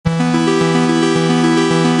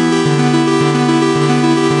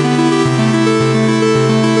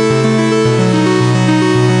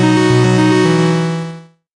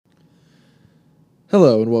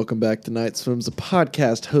welcome back to Night Swims, a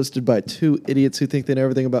podcast hosted by two idiots who think they know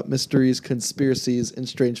everything about mysteries, conspiracies, and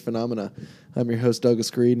strange phenomena. I'm your host, Douglas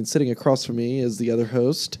Green, and sitting across from me is the other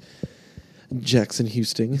host, Jackson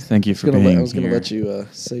Houston. Thank you for being here. I was going to let you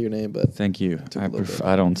say your name, but... Thank you.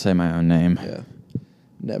 I don't say my own name. Yeah.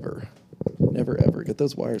 Never, ever. Get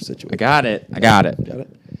those wires situated. I got it. Got it.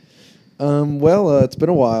 It's been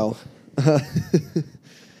a while.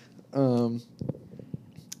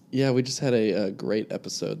 Yeah, we just had a great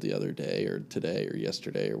episode the other day, or today, or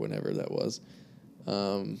yesterday, or whenever that was.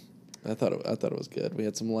 I thought it was good. We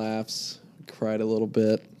had some laughs, cried a little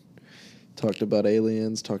bit, talked about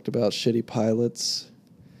aliens, talked about shitty pilots.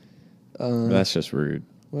 That's just rude.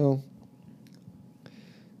 Well,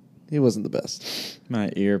 he wasn't the best.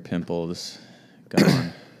 My ear pimple is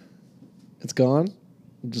gone. It's gone?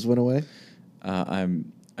 It just went away? I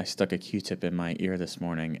stuck a Q-tip in my ear this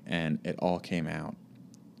morning, and it all came out.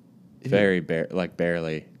 Ew.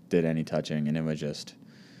 Barely did any touching, and it was just...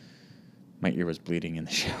 My ear was bleeding in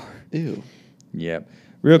the shower. Ew. Yep.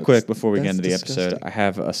 Real quick, before we get into the disgusting. episode, I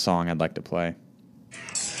have a song I'd like to play.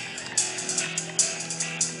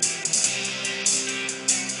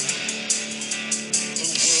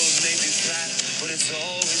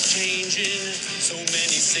 So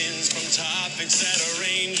many sins from topics that are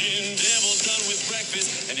ranging. Devil done with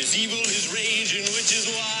breakfast, and his evil is raging, which is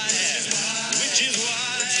why. Man shouldn't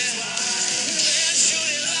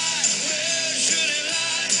lie, man shouldn't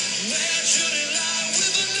lie, man shouldn't lie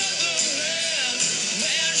with another man.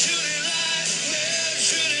 Man shouldn't lie, man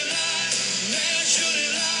shouldn't lie, man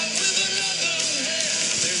shouldn't lie with another man.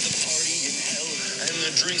 There's a party in hell, and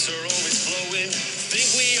the drinks are always flowing. Think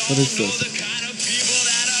we all know the kind of people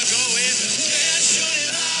that are going.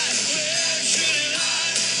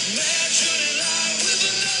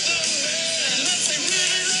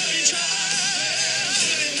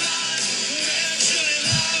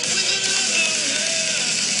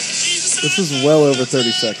 This is well over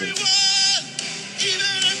 30 seconds.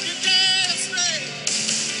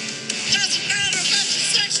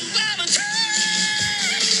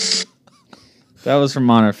 That was from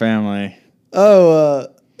Modern Family. Oh,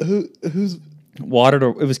 who's... It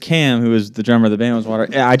was Cam, who was the drummer of the band, was Water.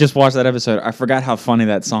 Yeah, I just watched that episode. I forgot how funny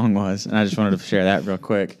that song was, and I just wanted to share that real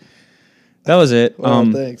quick. That was it.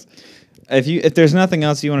 Well, thanks. If there's nothing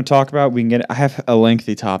else you want to talk about, we can get it. I have a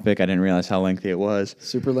lengthy topic. I didn't realize how lengthy it was.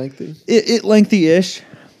 Super lengthy? It lengthy-ish.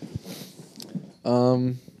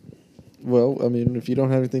 Well, I mean, if you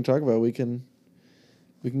don't have anything to talk about, we can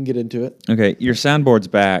get into it. Okay, your soundboard's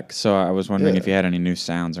back, so I was wondering if you had any new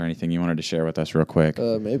sounds or anything you wanted to share with us real quick.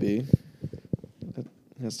 Maybe. It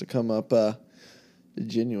has to come up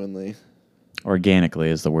genuinely. Organically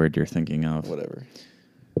is the word you're thinking of. Whatever.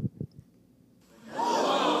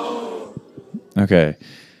 Okay,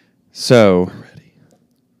 so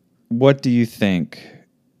what do you think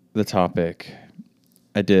the topic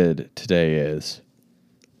I did today is?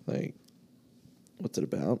 Like, what's it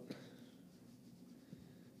about?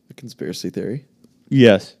 A conspiracy theory?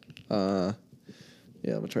 Yes. Yeah, I'm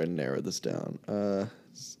going to try to narrow this down.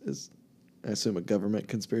 Is I assume a government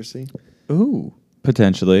conspiracy? Ooh,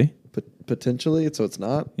 potentially. Potentially, so it's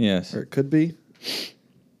not? Yes. Or it could be?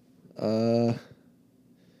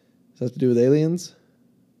 Does that have to do with aliens?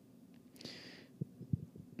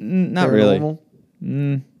 Not really.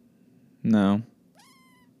 Paranormal? No.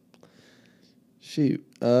 Shoot.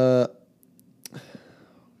 Crap.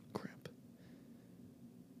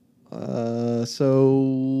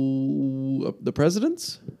 So the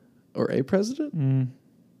presidents? Or a president?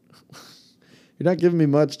 You're not giving me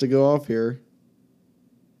much to go off here.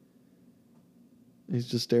 He's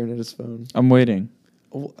just staring at his phone. I'm waiting.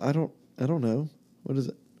 Oh, I don't know. What is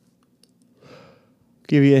it?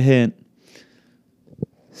 Give you a hint.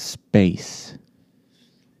 Space.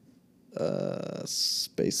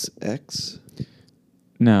 SpaceX?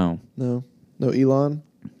 No. No Elon?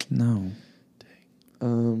 No.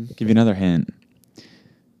 Dang. Give you another hint.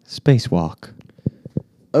 Spacewalk.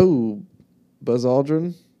 Oh, Buzz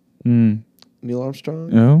Aldrin? Neil Armstrong?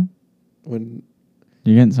 No. When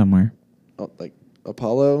You're getting somewhere. like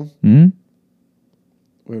Apollo? When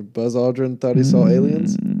Buzz Aldrin thought he saw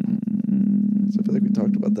aliens? So I feel like we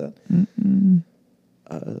talked about that.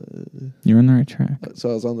 You're on the right track.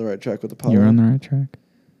 So I was on the right track with Apollo. You're on the right track.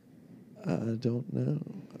 I don't know.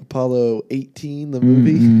 Apollo 18, the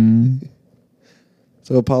movie?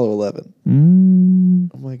 So Apollo 11.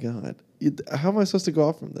 Oh my God. How am I supposed to go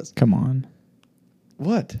off from this? Come on.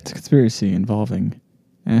 What? It's a conspiracy involving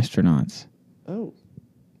astronauts. Oh,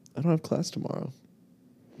 I don't have class tomorrow.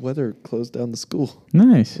 Weather closed down the school.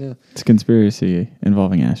 Nice. Yeah. It's a conspiracy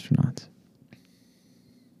involving astronauts.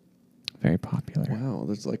 Very popular. Wow,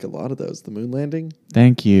 there's like a lot of those. The moon landing,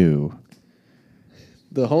 Thank you.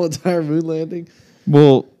 the whole entire moon landing.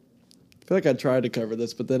 Well, I feel like I tried to cover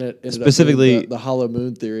this, but then it ended Specifically- up being the hollow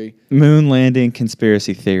moon theory. moon landing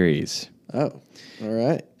conspiracy theories. Oh, all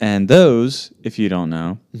right. And those, if you don't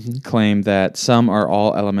know, Mm-hmm. claim that some or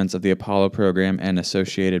all elements of the Apollo program and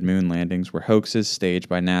associated moon landings were hoaxes staged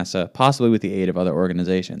by NASA, possibly with the aid of other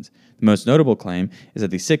organizations. The most notable claim is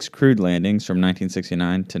that the 6 crewed landings from 1969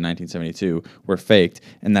 to 1972 were faked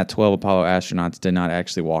and that 12 Apollo astronauts did not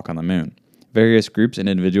actually walk on the moon. Various groups and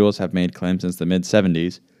individuals have made claims since the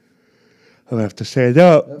mid-70s. I'll have to stand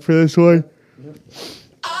up for this one.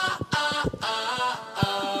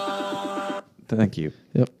 Thank you.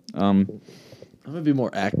 Yep. Um, I'm gonna be more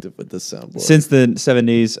active with this soundboard. Since the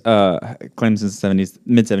 70s, claims since the 70s,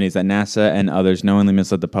 mid-70s that NASA and others knowingly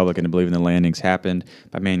misled the public into believing the landings happened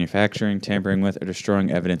by manufacturing, tampering with, or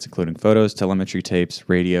destroying evidence, including photos, telemetry tapes,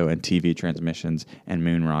 radio and TV transmissions, and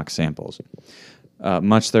moon rock samples.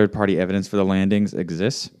 Much third-party evidence for the landings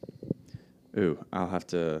exists. Ooh, I'll have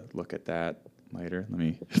to look at that later. Let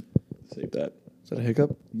me save that. Is that a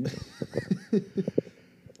hiccup?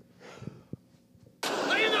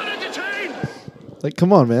 Are you not entertained? Like,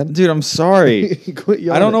 come on, man. Dude, I'm sorry. Quit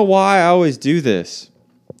I don't know why I always do this.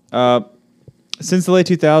 Since the late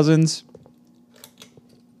 2000s,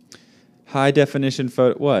 high definition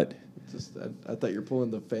photo. What? Just, I thought you were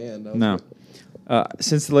pulling the fan. I was No. like,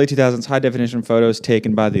 Since the late 2000s, high definition photos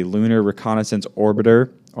taken by the Lunar Reconnaissance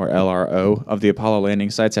Orbiter, or LRO, of the Apollo landing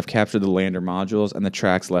sites have captured the lander modules and the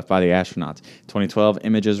tracks left by the astronauts. 2012,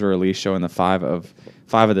 images were released showing the five of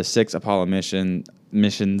the 6 Apollo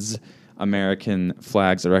missions American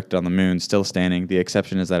flags erected on the moon still standing. The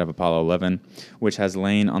exception is that of Apollo 11, which has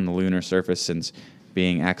lain on the lunar surface since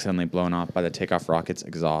being accidentally blown off by the takeoff rocket's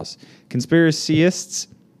exhaust. Conspiracists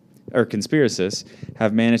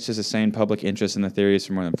have managed to sustain public interest in the theories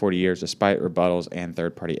for more than 40 years, despite rebuttals and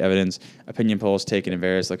third-party evidence. Opinion polls taken in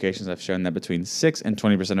various locations have shown that between 6 and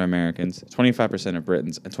 20% of Americans, 25% of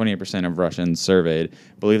Britons, and 28% of Russians surveyed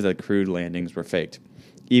believe that crewed landings were faked.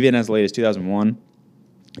 Even as late as 2001,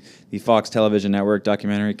 the Fox television network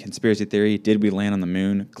documentary Conspiracy Theory, Did We Land on the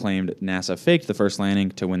Moon?, claimed NASA faked the first landing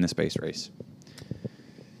to win the space race.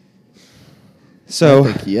 So,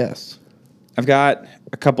 I think yes. I've got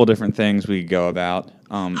a couple different things we could go about.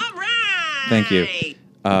 All right. Thank you.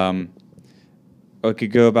 We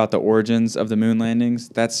could go about the origins of the moon landings.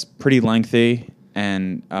 That's pretty lengthy,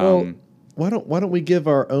 and Well, why don't we give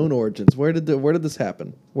our own origins? Where did this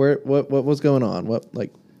happen? What was going on? What,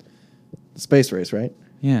 like, the space race, right?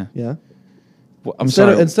 yeah. Yeah. Well, I'm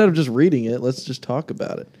sorry. Instead of just reading it, let's just talk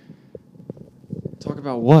about it. Talk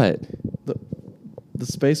about what? The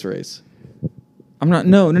space race, I'm not.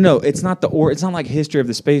 No. It's not It's not like history of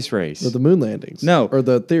the space race. the moon landings. No. or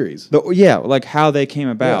the theories. Yeah, like how they came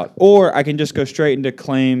about. Yeah. Or I can just go straight into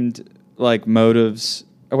claimed like motives.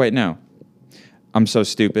 Oh wait, no. I'm so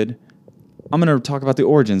stupid. I'm gonna talk about the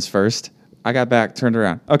origins first. I got back turned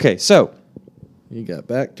around. Okay, so You got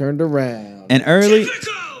back turned around. an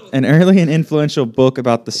early and influential book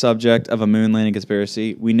about the subject of a moon landing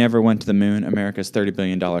conspiracy, We Never Went to the Moon, America's $30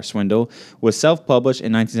 Billion Swindle, was self-published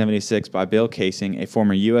in 1976 by Bill Casing, a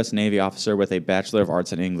former U.S. Navy officer with a Bachelor of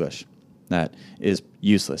Arts in English. That is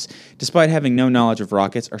useless. Despite having no knowledge of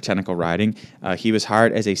rockets or technical writing, he was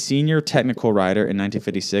hired as a senior technical writer in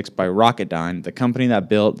 1956 by Rocketdyne, the company that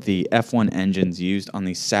built the F-1 engines used on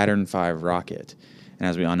the Saturn V rocket. And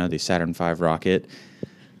as we all know, the Saturn V rocket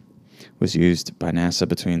was used by NASA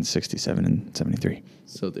between 67 and 73.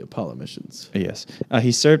 So the Apollo missions. Yes.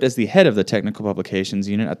 He served as the head of the technical publications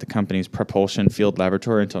unit at the company's propulsion field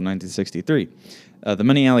laboratory until 1963. The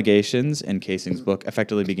many allegations in Casing's book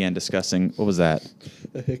effectively began discussing... What was that?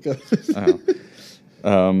 A hiccup.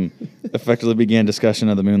 Effectively began discussion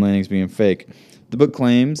of the moon landings being fake. The book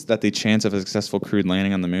claims that the chance of a successful crewed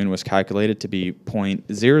landing on the moon was calculated to be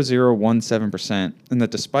 0.0017%, and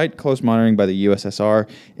that despite close monitoring by the USSR,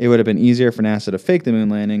 it would have been easier for NASA to fake the moon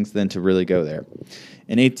landings than to really go there.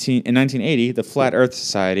 In 1980, the Flat Earth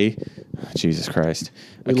Society, Jesus Christ,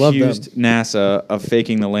 We love them. accused NASA of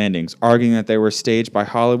faking the landings, arguing that they were staged by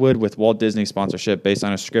Hollywood with Walt Disney sponsorship based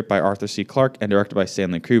on a script by Arthur C. Clarke and directed by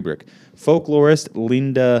Stanley Kubrick. Folklorist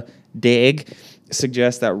Linda Daig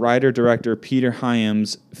suggests that writer-director Peter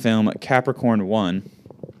Hyams' film Capricorn 1,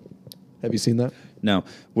 Have you seen that? no,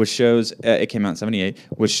 which shows, it came out in 78,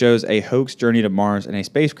 which shows a hoax journey to Mars in a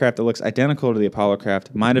spacecraft that looks identical to the Apollo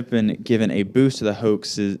craft, might have been given a boost to the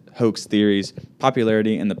hoax theory's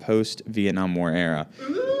popularity in the post-Vietnam War era.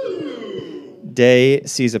 Day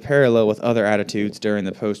sees a parallel with other attitudes during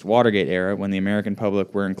the post-Watergate era when the American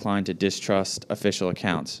public were inclined to distrust official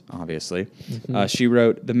accounts, obviously. She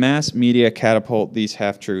wrote, "The mass media catapult these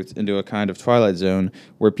half-truths into a kind of twilight zone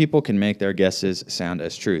where people can make their guesses sound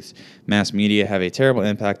as truth. Mass media have a terrible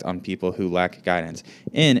impact on people who lack guidance."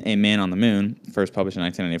 In A Man on the Moon, first published in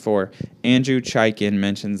 1994, Andrew Chaikin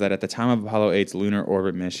mentions that at the time of Apollo 8's lunar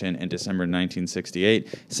orbit mission in December 1968,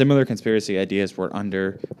 similar conspiracy ideas were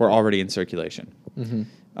already in circulation.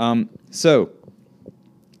 So,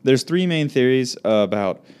 there's three main theories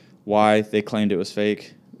about why they claimed it was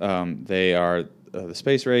fake. They are the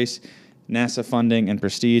space race, NASA funding and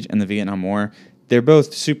prestige, and the Vietnam War. They're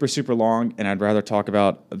both super, super long, and I'd rather talk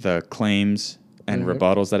about the claims and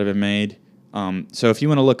rebuttals that have been made. So if you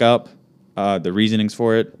want to look up the reasonings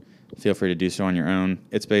for it, feel free to do so on your own.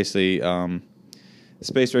 It's basically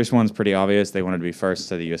space race one's pretty obvious. They wanted to be first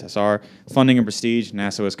to the USSR. Funding and prestige,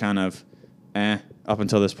 NASA was kind of up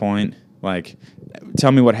until this point. Like,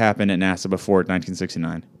 tell me what happened at NASA before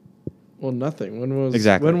 1969. Well, nothing. When was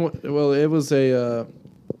Exactly. Well, it was a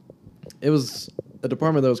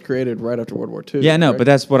department that was created right after World War II. Yeah, no, right? but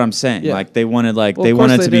that's what I'm saying. Yeah. Like, they wanted Well, they of course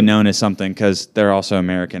wanted they to be didn't. known as something because they're also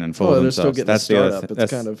American and full Well, of they're still themselves. getting That's a the other startup. thing.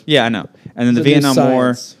 It's kind of- yeah, I know. And then the It's a new Vietnam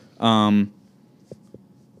War. science.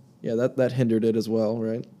 Yeah, that hindered it as well,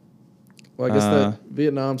 right? Well, I guess that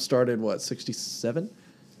Vietnam started what, 67?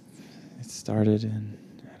 It started in,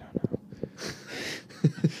 I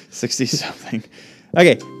don't know, 60 something.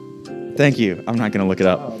 Okay, thank you. I'm not going to look it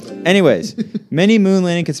up. Anyways, many moon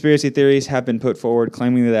landing conspiracy theories have been put forward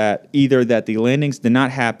claiming that either that the landings did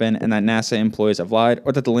not happen and that NASA employees have lied,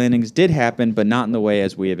 or that the landings did happen but not in the way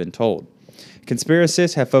as we have been told.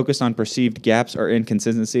 Conspiracists have focused on perceived gaps or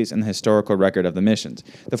inconsistencies in the historical record of the missions.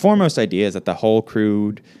 The foremost idea is that the whole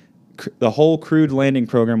crewed landing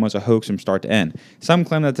program was a hoax from start to end. Some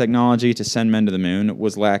claim that the technology to send men to the moon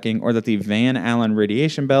was lacking, or that the Van Allen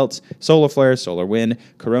radiation belts, solar flares, solar wind,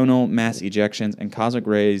 coronal mass ejections, and cosmic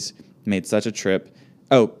rays made such a trip.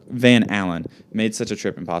 Van Allen made such a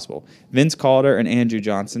trip impossible. Vince Calder and Andrew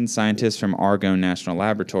Johnson, scientists from Argonne National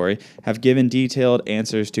Laboratory, have given detailed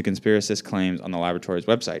answers to conspiracist claims on the laboratory's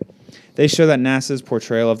website. They show that NASA's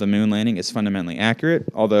portrayal of the moon landing is fundamentally accurate,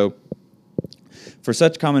 although for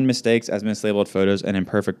such common mistakes as mislabeled photos and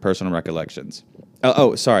imperfect personal recollections.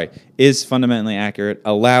 Is fundamentally accurate,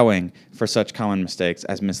 allowing for such common mistakes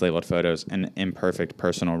as mislabeled photos and imperfect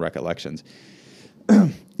personal recollections.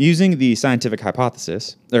 Using the scientific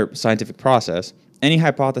hypothesis, or scientific process, any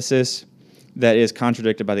hypothesis that is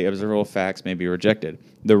contradicted by the observable facts may be rejected.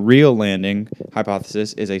 The real landing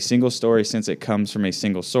hypothesis is a single story since it comes from a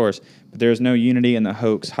single source, but there is no unity in the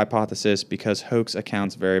hoax hypothesis because hoax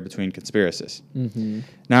accounts vary between conspiracists.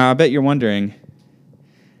 Now, I bet you're wondering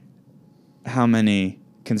how many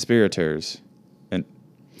conspirators, and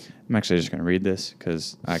I'm actually just going to read this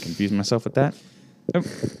because I confused myself with that.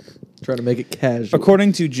 Trying to make it casual.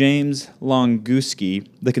 According to James Longuski,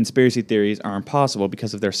 the conspiracy theories are impossible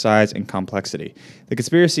because of their size and complexity. The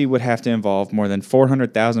conspiracy would have to involve more than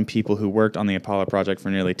 400,000 people who worked on the Apollo project for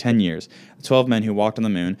nearly 10 years, the 12 men who walked on the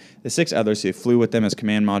moon, the 6 others who flew with them as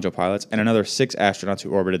command module pilots, and another 6 astronauts who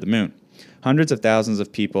orbited the moon. Hundreds of thousands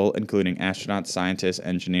of people, including astronauts, scientists,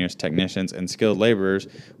 engineers, technicians, and skilled laborers,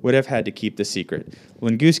 would have had to keep the secret.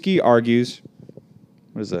 Longuski argues...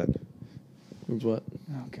 What is that? What?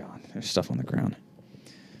 Oh, God. There's stuff on the ground.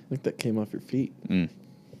 I think that came off your feet.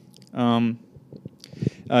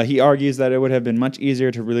 He argues that it would have been much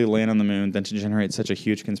easier to really land on the moon than to generate such a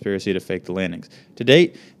huge conspiracy to fake the landings. To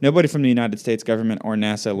date, nobody from the United States government or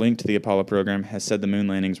NASA linked to the Apollo program has said the moon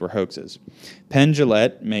landings were hoaxes. Penn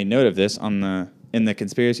Jillette made note of this in the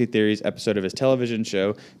Conspiracy Theories episode of his television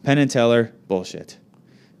show, Penn and Teller Bullshit,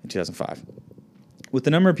 in 2005. With the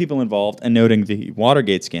number of people involved and noting the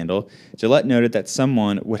Watergate scandal, Gillette noted that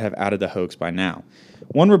someone would have outed the hoax by now.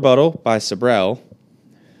 One rebuttal by Sabrell.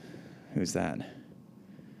 Who's that?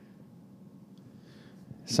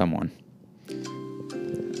 Someone.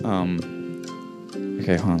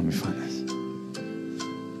 Okay, hold on, let me find this.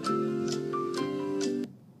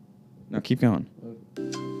 No, keep going.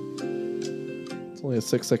 It's only a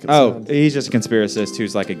 6-second Oh, sound. he's just a conspiracist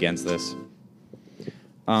who's like against this.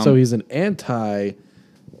 So he's an anti-hoax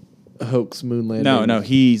moon landing. No,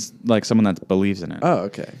 he's like someone that believes in it. Oh,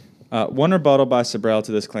 okay. One rebuttal by Sabrell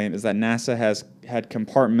to this claim is that NASA had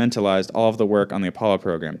compartmentalized all of the work on the Apollo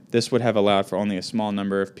program. This would have allowed for only a small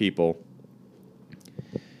number of people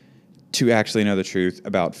to actually know the truth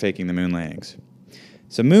about faking the moon landings.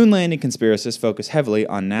 So moon landing conspiracists focus heavily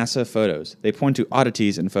on NASA photos. They point to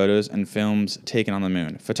oddities in photos and films taken on the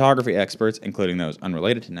moon. Photography experts, including those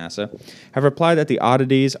unrelated to NASA, have replied that the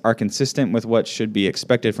oddities are consistent with what should be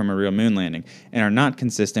expected from a real moon landing and are not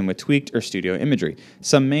consistent with tweaked or studio imagery.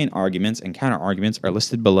 Some main arguments and counter-arguments are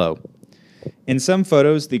listed below. In some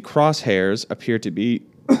photos, the crosshairs appear to be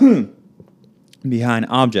behind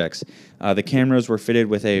objects. The cameras were fitted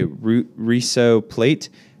with a Riso plate,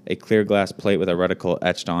 a clear glass plate with a reticle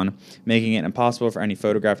etched on, making it impossible for any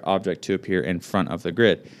photographed object to appear in front of the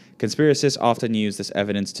grid. Conspiracists often use this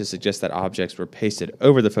evidence to suggest that objects were pasted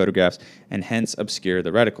over the photographs and hence obscure the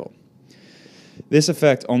reticle. This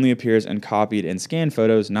effect only appears in copied and scanned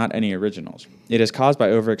photos, not any originals. It is caused by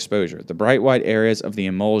overexposure. The bright white areas of the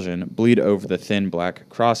emulsion bleed over the thin black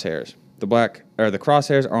crosshairs. The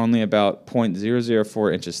crosshairs are only about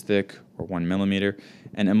 0.004 inches thick, or 1 millimeter,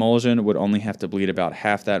 and emulsion would only have to bleed about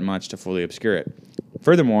half that much to fully obscure it.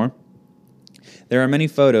 Furthermore, there are many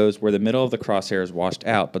photos where the middle of the crosshair is washed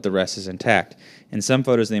out, but the rest is intact. In some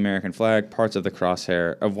photos of the American flag, parts of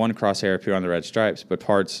one crosshair appear on the red stripes, but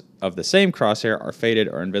parts of the same crosshair are faded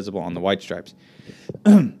or invisible on the white stripes.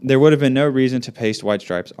 There would have been no reason to paste white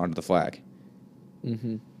stripes onto the flag.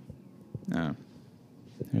 Mm-hmm. Oh.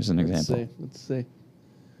 Here's an example. Let's see.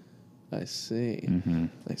 I see. Mm-hmm.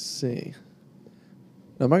 I see.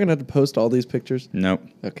 Now, am I going to have to post all these pictures? Nope.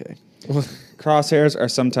 Okay. Crosshairs are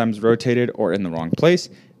sometimes rotated or in the wrong place.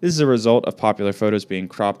 This is a result of popular photos being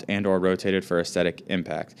cropped and or rotated for aesthetic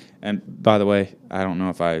impact. And by the way, I don't know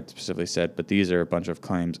if I specifically said, but these are a bunch of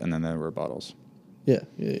claims and then there are rebuttals. Yeah.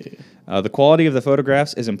 The quality of the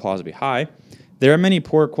photographs is implausibly high. There are many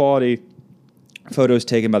poor quality photos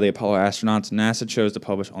taken by the Apollo astronauts. NASA chose to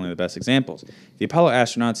publish only the best examples. The Apollo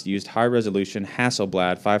astronauts used high-resolution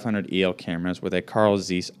Hasselblad 500 EL cameras with a Carl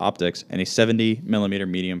Zeiss optics and a 70mm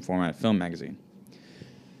medium format film magazine.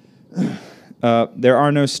 There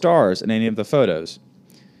are no stars in any of the photos.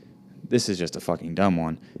 This is just a fucking dumb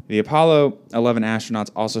one. The Apollo 11 astronauts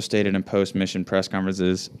also stated in post-mission press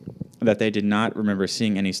conferences that they did not remember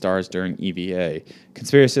seeing any stars during EVA.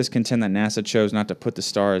 Conspiracists contend that NASA chose not to put the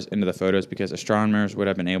stars into the photos because astronomers would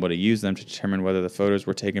have been able to use them to determine whether the photos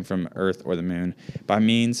were taken from Earth or the Moon by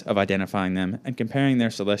means of identifying them and comparing their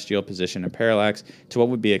celestial position and parallax to what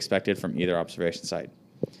would be expected from either observation site.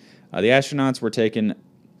 The astronauts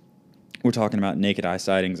we're talking about naked eye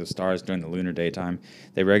sightings of stars during the lunar daytime.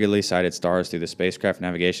 They regularly sighted stars through the spacecraft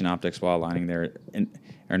navigation optics while aligning their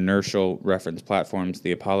inertial reference platforms,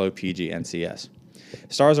 the Apollo PG NCS.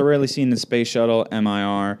 Stars are rarely seen in space shuttle,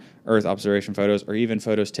 MIR, Earth observation photos, or even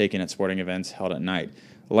photos taken at sporting events held at night.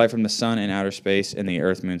 The light from the sun in outer space in the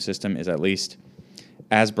Earth-Moon system is at least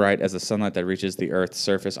as bright as the sunlight that reaches the Earth's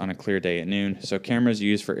surface on a clear day at noon, so cameras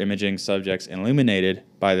used for imaging subjects illuminated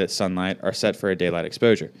by the sunlight are set for a daylight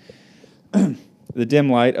exposure. The dim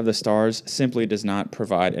light of the stars simply does not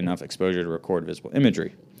provide enough exposure to record visible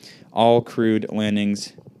imagery. All crewed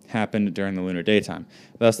landings happened during the lunar daytime.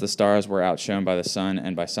 Thus, the stars were outshone by the sun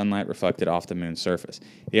and by sunlight reflected off the moon's surface.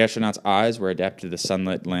 The astronauts' eyes were adapted to the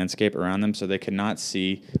sunlit landscape around them, so they could not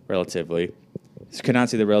see the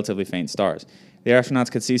relatively faint stars. The astronauts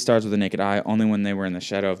could see stars with the naked eye only when they were in the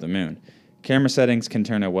shadow of the moon. Camera settings can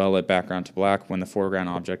turn a well-lit background to black when the foreground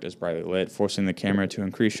object is brightly lit, forcing the camera to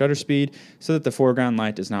increase shutter speed so that the foreground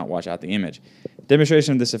light does not wash out the image.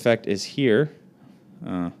 Demonstration of this effect is here.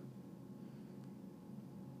 Led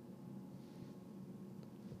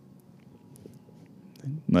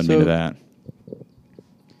me to that.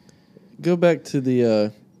 Go back to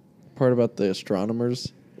the part about the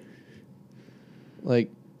astronomers. Like,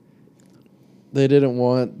 they didn't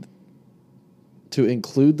want to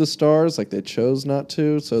include the stars, like they chose not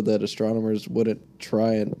to, so that astronomers wouldn't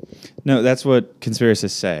try and... No, that's what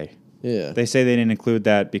conspiracists say. Yeah. They say they didn't include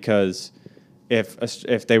that because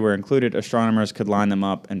if they were included, astronomers could line them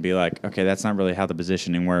up and be like, okay, that's not really how the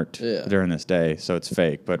positioning worked during this day, so it's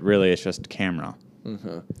fake. But really, it's just camera.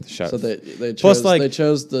 So they chose, Plus, like, they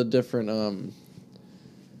chose the different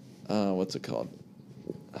what's it called?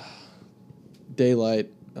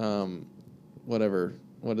 Daylight, whatever.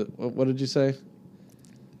 What did you say?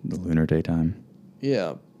 The lunar daytime.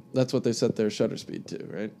 Yeah, that's what they set their shutter speed to,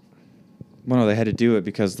 right? Well, no, they had to do it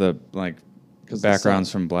because the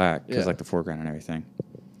background's from black, because Yeah. the foreground and everything.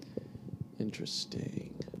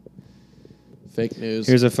 Interesting. Fake news.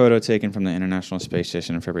 Here's a photo taken from the International Space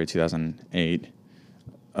Station in February 2008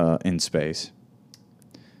 in space.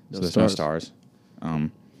 No so there's stars. no stars.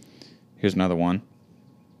 Here's another one.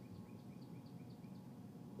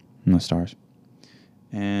 No stars.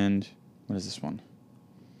 And what is this one?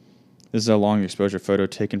 This is a long exposure photo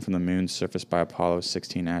taken from the moon's surface by Apollo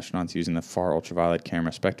 16 astronauts using the far ultraviolet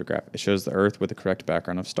camera spectrograph. It shows the Earth with the correct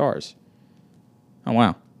background of stars. Oh,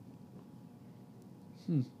 wow.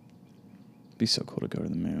 It'd be so cool to go to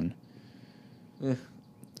the moon. I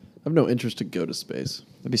have no interest to go to space.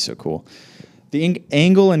 That'd be so cool. The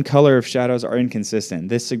angle and color of shadows are inconsistent.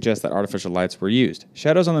 This suggests that artificial lights were used.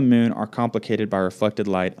 Shadows on the moon are complicated by reflected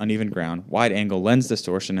light, uneven ground, wide angle lens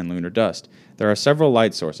distortion, and lunar dust. There are several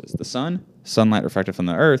light sources: the sun, sunlight reflected from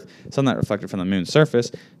the Earth, sunlight reflected from the moon's surface,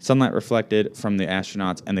 sunlight reflected from the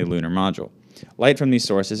astronauts and the lunar module. Light from these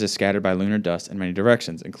sources is scattered by lunar dust in many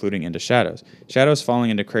directions, including into shadows. Shadows falling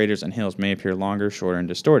into craters and hills may appear longer, shorter, and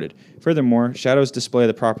distorted. Furthermore, shadows display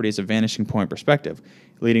the properties of vanishing point perspective,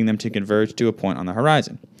 leading them to converge to a point on the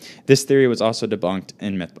horizon. This theory was also debunked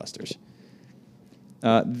in Mythbusters.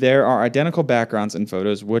 There are identical backgrounds in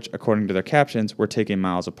photos which, according to their captions, were taken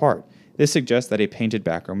miles apart. This suggests that a painted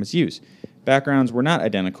background was used. Backgrounds were not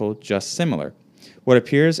identical, just similar. What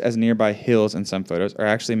appears as nearby hills in some photos are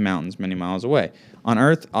actually mountains many miles away. On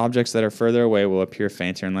Earth, objects that are further away will appear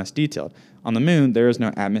fainter and less detailed. On the moon, there is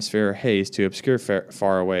no atmosphere or haze to obscure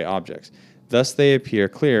far-away objects. Thus, they appear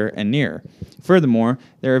clearer and nearer. Furthermore,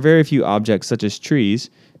 there are very few objects, such as trees,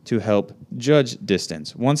 to help judge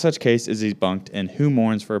distance. One such case is debunked in Who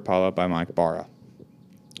Mourns for Apollo by Mike Barra.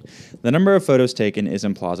 The number of photos taken is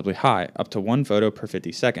implausibly high, up to 1 photo per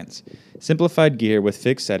 50 seconds. Simplified gear with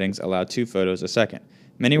fixed settings allowed 2 photos a second.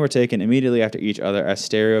 Many were taken immediately after each other as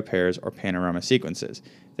stereo pairs or panorama sequences.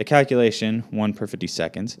 The calculation, 1 per 50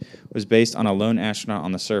 seconds, was based on a lone astronaut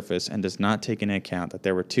on the surface and does not take into account that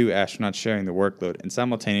there were 2 astronauts sharing the workload and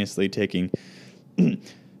simultaneously taking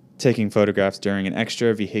photographs during an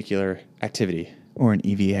extravehicular activity, or an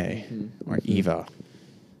EVA, or EVA.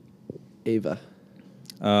 Ava.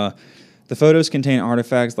 The photos contain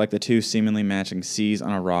artifacts like the 2 seemingly matching C's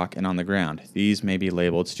on a rock and on the ground. These may be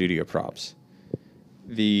labeled studio props.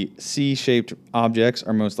 The C-shaped objects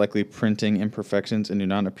are most likely printing imperfections and do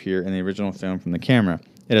not appear in the original film from the camera.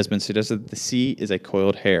 It has been suggested that the C is a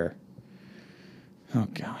coiled hair. Oh,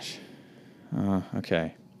 gosh.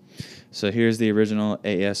 Okay. So here's the original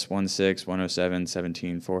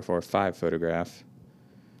AS-16-107-17-445 photograph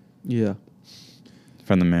Yeah.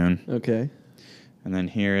 from the moon. Okay. And then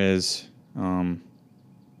here is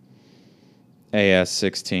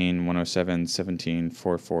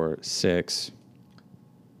AS-16-107-17-446.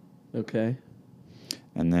 Okay.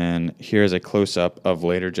 And then here's a close-up of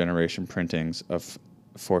later generation printings of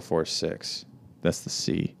 446. That's the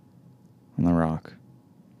C on the rock.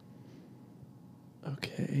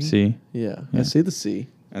 Okay. See? Yeah. Yeah. I see the C.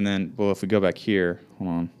 And then, well, if we go back here, hold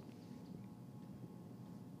on.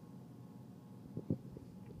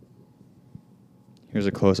 Here's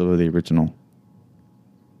a close-up of the original.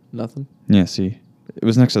 Nothing. Yeah, see? It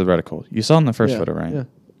was next to the reticle. You saw it in the first Yeah, photo, right? Yeah.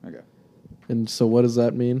 Okay. And so what does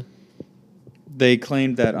that mean? They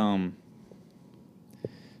claimed that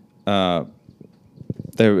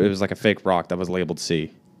it was like a fake rock that was labeled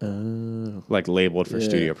C, Oh. like labeled for Yeah,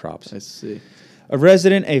 studio props. I see. A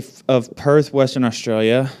resident of Perth, Western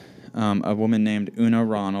Australia, a woman named Una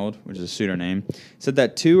Ronald, which is a pseudonym, said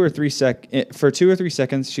that for 2 or 3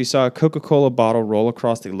 seconds she saw a Coca-Cola bottle roll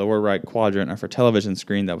across the lower right quadrant of her television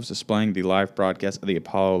screen that was displaying the live broadcast of the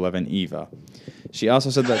Apollo 11 EVA. She also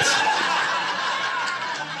said that.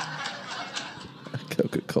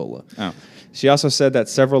 Coca-Cola. Oh. She also said that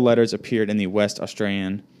several letters appeared in the West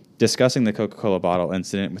Australian discussing the Coca-Cola bottle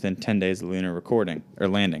incident within 10 days of the lunar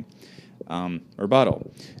landing. Rebuttal.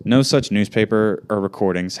 No such newspaper or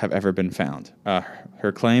recordings have ever been found.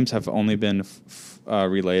 Her claims have only been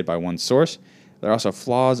relayed by one source. There are also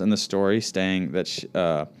flaws in the story, stating that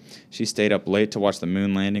she stayed up late to watch the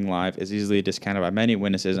moon landing live is easily discounted by many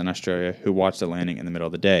witnesses in Australia who watched the landing in the middle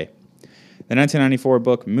of the day. The 1994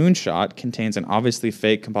 book Moonshot contains an obviously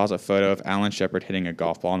fake composite photo of Alan Shepard hitting a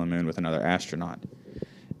golf ball on the moon with another astronaut.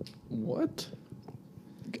 What?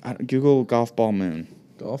 Google golf ball moon.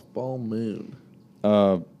 Golf ball moon.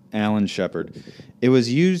 Alan Shepard. It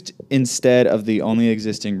was used instead of the only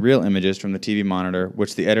existing real images from the TV monitor,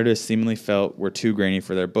 which the editors seemingly felt were too grainy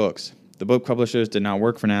for their books. The book publishers did not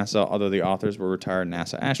work for NASA, although the authors were retired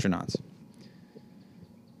NASA astronauts.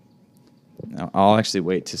 Now, I'll actually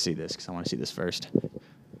wait to see this because I want to see this first.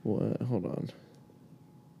 What? Hold on.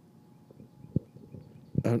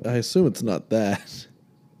 I assume it's not that.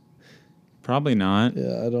 Probably not.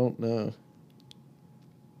 Yeah, I don't know.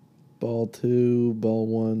 Ball 2, ball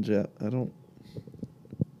 1, jet. I don't.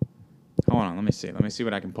 Hold on, let me see. Let me see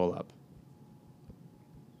what I can pull up.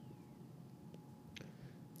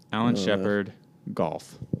 Alan Shepard,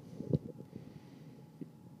 golf.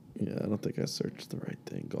 Yeah, I don't don't think I searched the right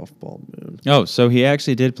thing. Golf ball moon. Oh, so he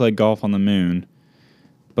actually did play golf on the moon,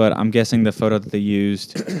 but I'm guessing the photo that they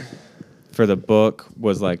used for the book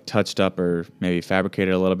was like touched up or maybe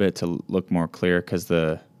fabricated a little bit to look more clear because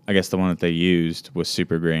I guess the one that they used was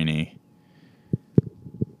super grainy.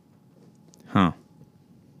 Huh.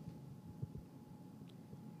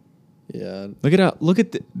 Yeah. Look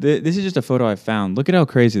at this is just a photo I found. Look at how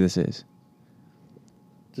crazy this is.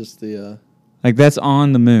 Just the Like that's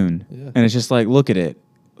on the moon. Yeah. And it's just like, look at it.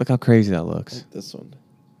 Look how crazy that looks. like this one.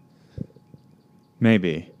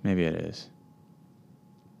 Maybe it is.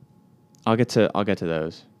 I'll get to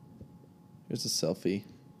those. Here's a selfie.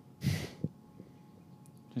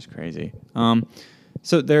 Just crazy.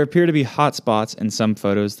 So there appear to be hot spots in some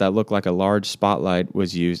photos that look like a large spotlight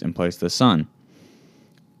was used in place of the sun.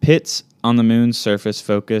 Pits on the moon's surface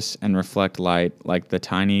focus and reflect light like the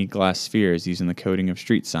tiny glass spheres used in the coating of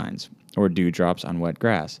street signs or dewdrops on wet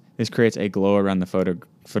grass. This creates a glow around the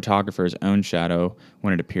photographer's own shadow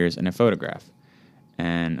when it appears in a photograph.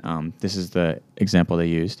 And this is the example they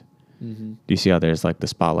used. Mm-hmm. Do you see how there's like the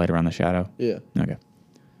spotlight around the shadow? Yeah. Okay.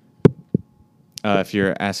 If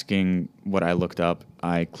you're asking what I looked up,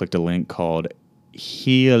 I clicked a link called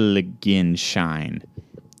Heiligenschein.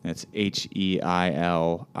 That's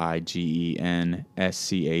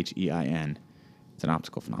Heiligenschein. It's an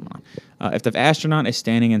optical phenomenon. If the astronaut is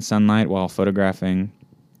standing in sunlight while photographing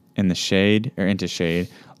in the shade or into shade,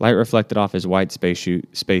 light reflected off his white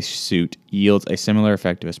spacesuit yields a similar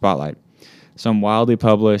effect to a spotlight. Some widely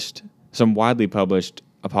published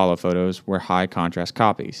Apollo photos were high contrast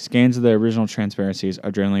copies. Scans of the original transparencies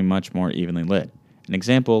are generally much more evenly lit. An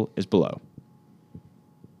example is below.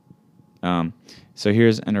 So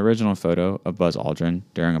here's an original photo of Buzz Aldrin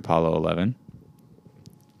during Apollo 11.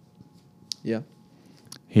 Yeah.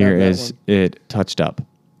 Here That is it touched up.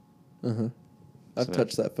 Uh-huh. I've So-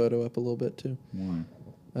 touched that photo up a little bit too. Why?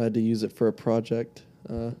 I had to use it for a project.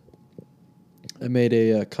 I made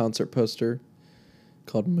a concert poster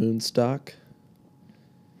called Moonstock.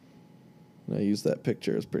 And I used that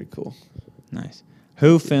picture. It's pretty cool. Nice.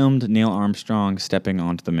 Who filmed Neil Armstrong stepping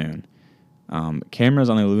onto the moon? Cameras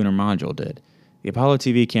on the lunar module did. The Apollo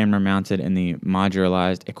TV camera mounted in the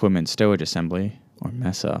Modularized Equipment Stowage Assembly, or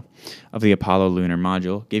MESA, of the Apollo lunar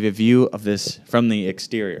module gave a view of this from the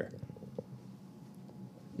exterior.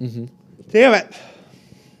 Mm-hmm. Damn it!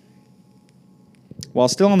 While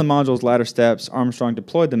still on the module's ladder steps, Armstrong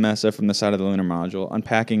deployed the MESA from the side of the lunar module,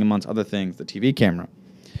 unpacking, amongst other things, the TV camera.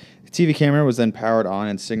 The TV camera was then powered on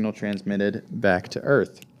and signal transmitted back to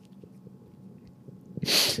Earth.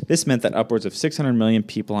 This meant that upwards of 600 million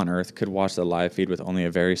people on Earth could watch the live feed with only a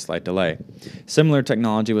very slight delay. Similar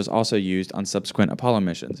technology was also used on subsequent Apollo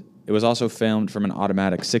missions. It was also filmed from an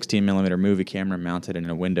automatic 16mm movie camera mounted in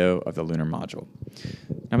a window of the lunar module.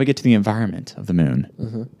 Now we get to the environment of the moon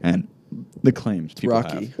and the claims It's people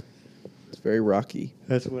rocky. have. It's very rocky.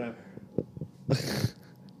 That's what I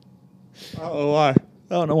don't know why. I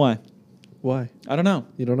don't know why. Why? I don't know.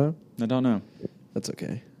 You don't know? I don't know. That's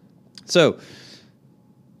okay. So,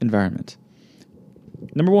 environment.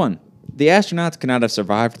 Number 1, the astronauts could not have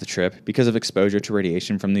survived the trip because of exposure to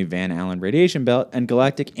radiation from the Van Allen radiation belt and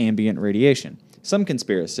galactic ambient radiation. Some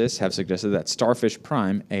conspiracists have suggested that Starfish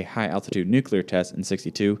Prime, a high-altitude nuclear test in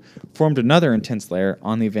 '62, formed another intense layer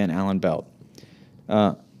on the Van Allen belt.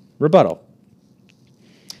 Rebuttal.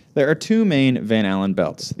 There are two main Van Allen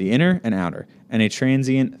belts, the inner and outer, and a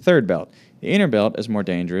transient third belt. The inner belt is more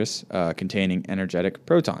dangerous, containing energetic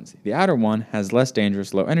protons. The outer one has less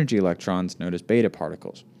dangerous low-energy electrons known as beta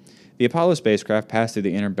particles. The Apollo spacecraft passed through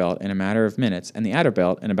the inner belt in a matter of minutes and the outer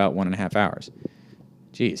belt in about 1.5 hours.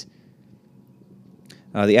 Jeez.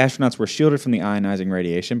 The astronauts were shielded from the ionizing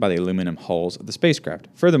radiation by the aluminum hulls of the spacecraft.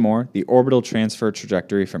 Furthermore, the orbital transfer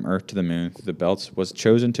trajectory from Earth to the Moon through the belts was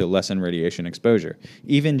chosen to lessen radiation exposure.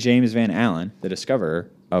 Even James Van Allen, the discoverer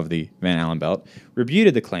of the Van Allen belt,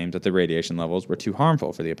 refuted the claims that the radiation levels were too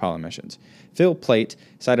harmful for the Apollo missions. Phil Plait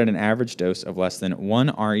cited an average dose of less than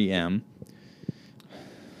 1 REM,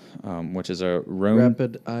 which is a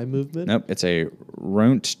Rapid eye movement? Nope, it's a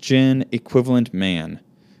Roentgen equivalent man.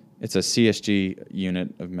 It's a CSG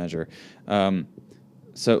unit of measure.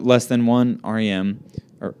 So less than 1 REM,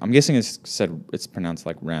 or I'm guessing it's pronounced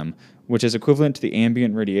like REM, which is equivalent to the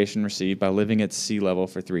ambient radiation received by living at sea level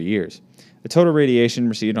for 3 years. The total radiation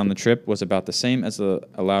received on the trip was about the same as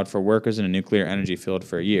allowed for workers in a nuclear energy field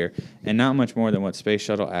for a year, and not much more than what space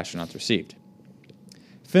shuttle astronauts received.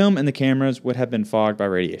 Film in the cameras would have been fogged by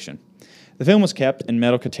radiation. The film was kept in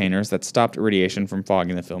metal containers that stopped radiation from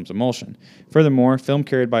fogging the film's emulsion. Furthermore, film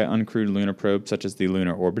carried by uncrewed lunar probes such as the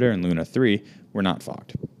Lunar Orbiter and Luna 3 were not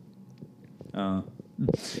fogged.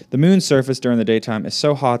 The moon's surface during the daytime is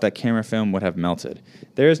so hot that camera film would have melted.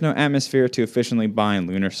 There is no atmosphere to efficiently bind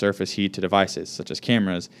lunar surface heat to devices, such as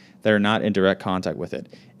cameras, that are not in direct contact with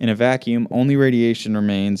it. In a vacuum, only radiation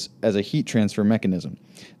remains as a heat transfer mechanism.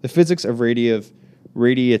 The physics of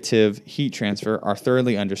radiative heat transfer are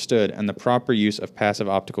thoroughly understood, and the proper use of passive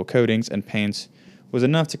optical coatings and paints was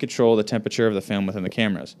enough to control the temperature of the film within the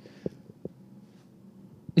cameras.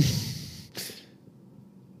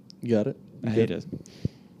 You got it? I hate it.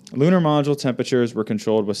 Lunar module temperatures were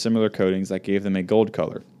controlled with similar coatings that gave them a gold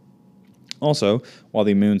color. Also, while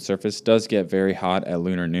the moon's surface does get very hot at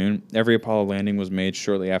lunar noon, every Apollo landing was made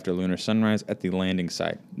shortly after lunar sunrise at the landing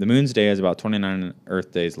site. The moon's day is about 29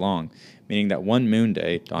 Earth days long, meaning that one moon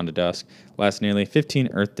day, dawn to dusk, lasts nearly 15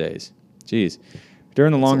 Earth days. Jeez.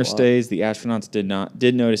 During the longer stays, the astronauts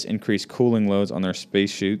did notice increased cooling loads on their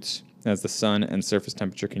space chutes as the sun and surface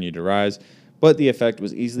temperature continued to rise, but the effect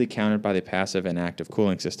was easily countered by the passive and active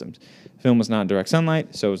cooling systems. The film was not in direct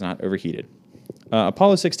sunlight, so it was not overheated.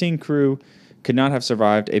 Apollo 16 crew could not have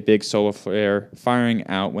survived a big solar flare firing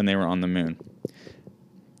out when they were on the moon.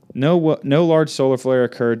 No large solar flare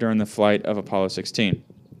occurred during the flight of Apollo 16.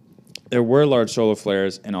 There were large solar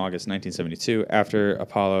flares in August 1972 after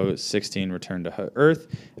Apollo 16 returned to Earth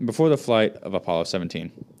and before the flight of Apollo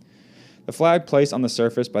 17. The flag placed on the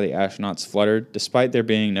surface by the astronauts fluttered despite there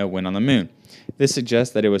being no wind on the moon. This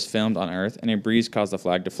suggests that it was filmed on Earth and a breeze caused the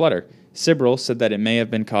flag to flutter. Sibrel said that it may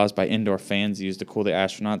have been caused by indoor fans used to cool the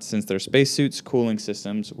astronauts since their spacesuits' cooling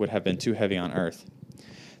systems would have been too heavy on Earth.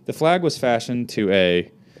 The flag was fashioned to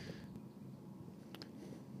a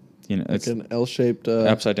Like an L-shaped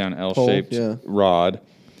upside down L-shaped rod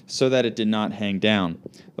so that it did not hang down.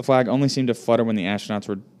 The flag only seemed to flutter when the astronauts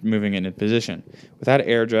were moving it in position. Without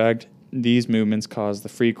air drag, these movements caused the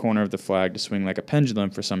free corner of the flag to swing like a pendulum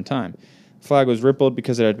for some time. The flag was rippled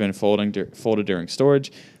because it had been folded during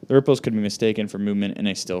storage. The ripples could be mistaken for movement in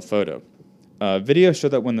a still photo. Video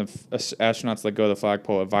showed that when the astronauts let go of the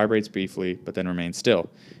flagpole, it vibrates briefly but then remains still.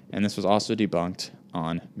 And this was also debunked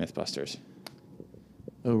on Mythbusters.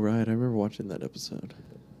 Oh, right. I remember watching that episode.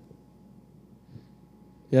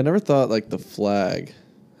 Yeah, I never thought, like, the flag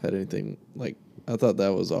had anything, like, I thought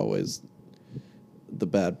that was always the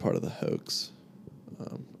bad part of the hoax.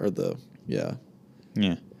 Yeah.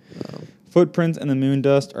 Footprints in the moon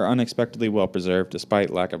dust are unexpectedly well preserved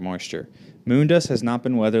despite lack of moisture. Moon dust has not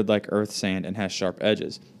been weathered like Earth sand and has sharp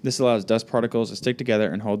edges. This allows dust particles to stick together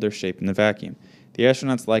and hold their shape in the vacuum. The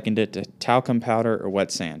astronauts likened it to talcum powder or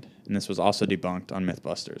wet sand, and this was also debunked on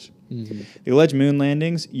Mythbusters. Mm-hmm. The alleged moon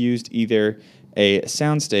landings used either a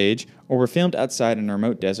soundstage or were filmed outside in a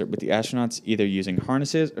remote desert with the astronauts either using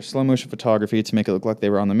harnesses or slow-motion photography to make it look like they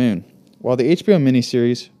were on the moon. While the HBO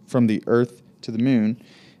miniseries From the Earth to the Moon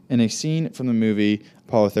and a scene from the movie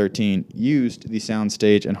Apollo 13 used the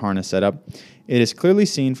soundstage and harness setup, it is clearly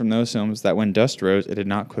seen from those films that when dust rose, it did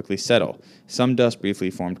not quickly settle. Some dust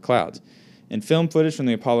briefly formed clouds. In film footage from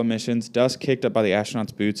the Apollo missions, dust kicked up by the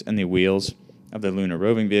astronauts' boots and the wheels of the lunar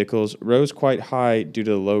roving vehicles rose quite high due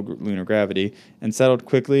to the low lunar gravity and settled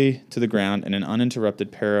quickly to the ground in an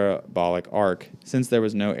uninterrupted parabolic arc since there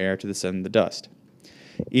was no air to send the dust.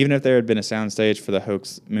 Even if there had been a soundstage for the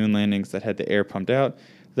hoax moon landings that had the air pumped out,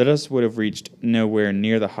 the dust would have reached nowhere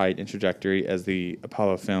near the height and trajectory as the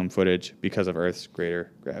Apollo film footage because of Earth's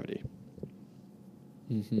greater gravity.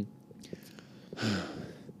 Mm-hmm.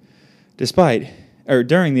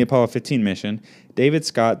 During the Apollo 15 mission, David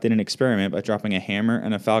Scott did an experiment by dropping a hammer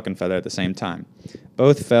and a falcon feather at the same time.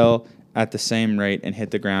 Both fell at the same rate and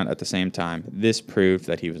hit the ground at the same time. This proved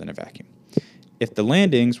that he was in a vacuum. If the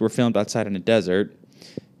landings were filmed outside in a desert,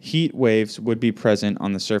 heat waves would be present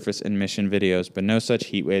on the surface in mission videos, but no such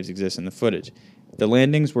heat waves exist in the footage. If the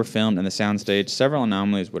landings were filmed in the soundstage, several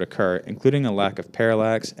anomalies would occur, including a lack of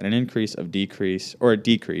parallax and a decrease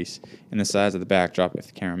in the size of the backdrop if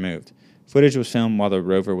the camera moved. Footage was filmed while the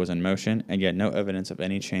rover was in motion, and yet no evidence of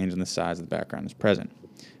any change in the size of the background is present.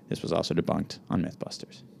 This was also debunked on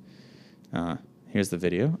Mythbusters. Here's the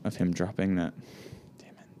video of him dropping that.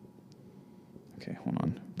 Damn it. Okay, hold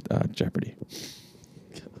on. Jeopardy.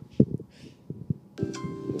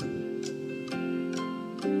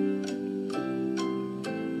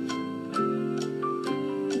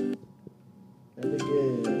 And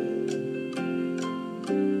again.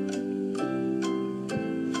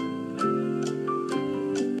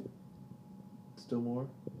 Still more?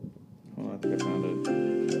 Hold on, I think I found it.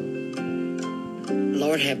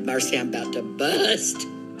 Lord have mercy, I'm about to bust.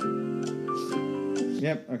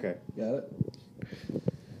 Yep, okay. Got it?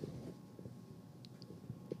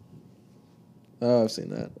 Oh, I've seen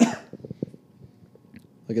that.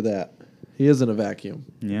 Look at that. He is in a vacuum.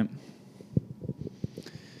 Yep.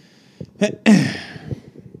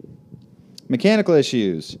 Mechanical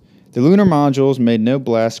issues. The lunar modules made no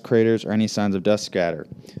blast craters or any signs of dust scatter.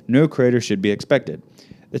 No crater should be expected.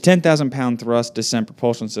 The 10,000-pound thrust descent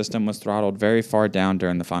propulsion system was throttled very far down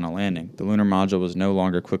during the final landing. The lunar module was no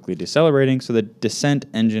longer quickly decelerating, so the descent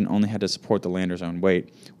engine only had to support the lander's own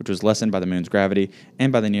weight, which was lessened by the moon's gravity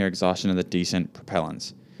and by the near exhaustion of the descent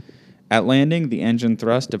propellants. At landing, the engine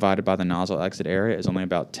thrust divided by the nozzle exit area is only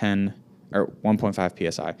about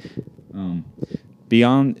 1.5 psi.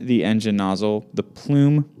 Beyond the engine nozzle, the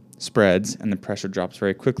plume spreads and the pressure drops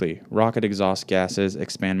very quickly. Rocket exhaust gases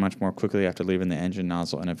expand much more quickly after leaving the engine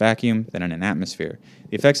nozzle in a vacuum than in an atmosphere.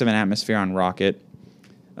 The effects of an atmosphere on rocket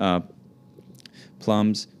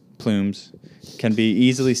plumes can be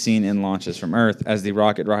easily seen in launches from Earth. As the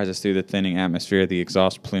rocket rises through the thinning atmosphere, the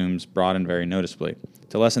exhaust plumes broaden very noticeably.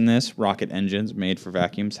 To lessen this, rocket engines made for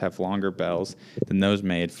vacuums have longer bells than those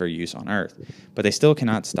made for use on Earth, but they still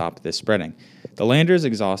cannot stop this spreading. The lander's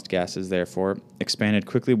exhaust gases, therefore, expanded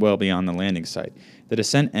quickly well beyond the landing site. The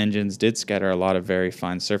descent engines did scatter a lot of very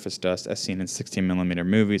fine surface dust as seen in 16mm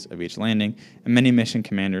movies of each landing, and many mission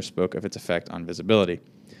commanders spoke of its effect on visibility.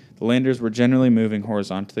 The landers were generally moving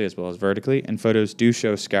horizontally as well as vertically, and photos do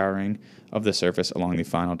show scouring of the surface along the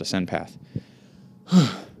final descent path.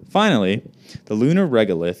 Finally, the lunar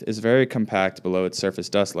regolith is very compact below its surface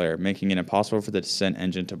dust layer, making it impossible for the descent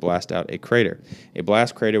engine to blast out a crater. A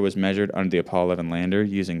blast crater was measured under the Apollo 11 lander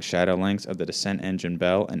using shadow lengths of the descent engine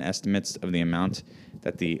bell and estimates of the amount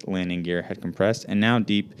that the landing gear had compressed and how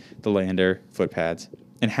deep the lander footpads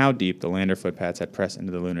had pressed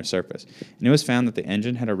into the lunar surface. And it was found that the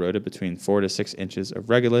engine had eroded between 4 to 6 inches of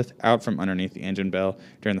regolith out from underneath the engine bell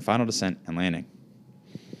during the final descent and landing.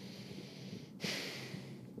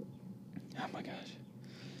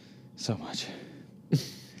 So much. You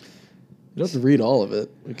don't have to read all of it.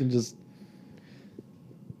 We can just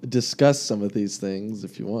discuss some of these things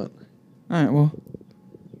if you want. All right, well.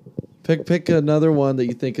 Pick another one that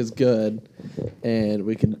you think is good, and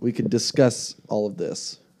we can discuss all of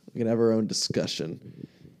this. We can have our own discussion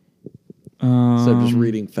instead of just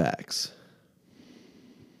reading facts.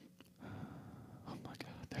 Oh my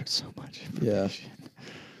God, there's so much Yeah. information.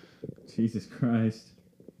 Jesus Christ.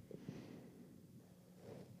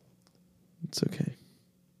 It's okay.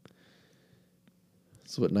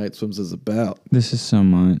 That's what Night Swims is about. This is so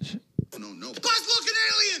much. No. Buzz-looking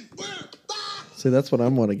alien! Where? See, that's what I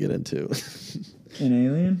want to get into. An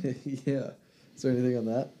alien? Yeah. Is there anything on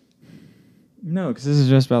that? No, because this is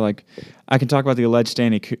just about, like, I can talk about the alleged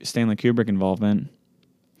Stanley Kubrick involvement.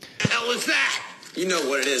 The hell is that? You know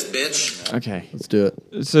what it is, bitch. Okay. Let's do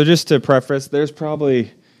it. So just to preface, there's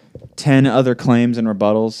probably 10 other claims and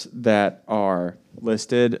rebuttals that are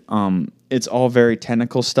listed. It's all very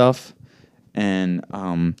technical stuff. And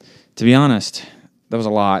to be honest, there was a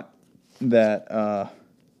lot that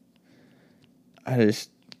I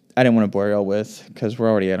didn't want to bore y'all with because we're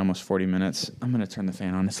already at almost 40 minutes. I'm going to turn the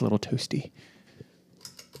fan on. It's a little toasty.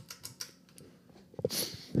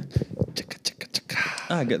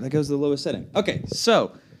 Good. That goes to the lowest setting. Okay,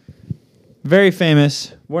 so very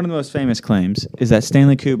famous, one of the most famous claims is that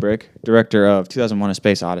Stanley Kubrick, director of 2001: A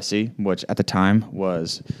Space Odyssey, which at the time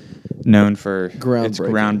was known for its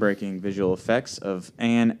groundbreaking visual effects of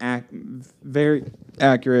an very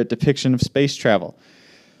accurate depiction of space travel.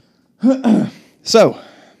 So,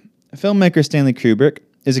 filmmaker Stanley Kubrick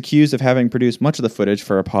is accused of having produced much of the footage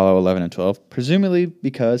for Apollo 11 and 12, presumably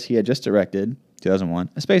because he had just directed 2001: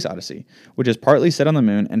 A Space Odyssey, which is partly set on the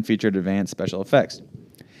moon and featured advanced special effects.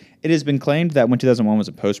 It has been claimed that when 2001 was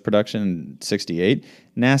in post-production in '68,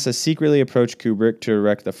 NASA secretly approached Kubrick to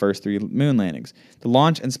direct the first 3 moon landings. The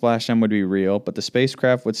launch and splashdown would be real, but the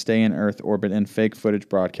spacecraft would stay in Earth orbit and fake footage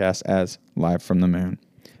broadcast as live from the moon.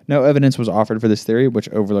 No evidence was offered for this theory, which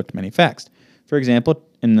overlooked many facts. For example,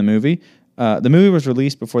 in the movie was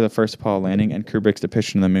released before the first Apollo landing, and Kubrick's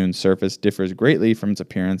depiction of the moon's surface differs greatly from its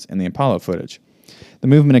appearance in the Apollo footage. The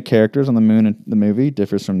movement of characters on the moon in the movie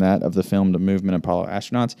differs from that of the filmed movement of Apollo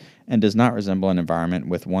astronauts and does not resemble an environment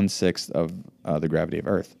with 1/6 of the gravity of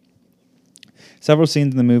Earth. Several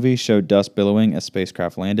scenes in the movie showed dust billowing as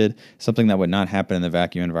spacecraft landed, something that would not happen in the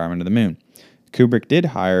vacuum environment of the moon. Kubrick did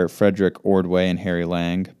hire Frederick Ordway and Harry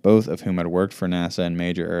Lang, both of whom had worked for NASA and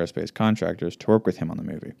major aerospace contractors, to work with him on the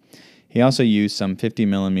movie. He also used some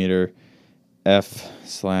 50mm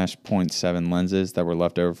f/.7 lenses that were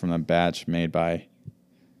left over from a batch made by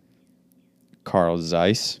Carl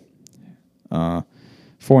Zeiss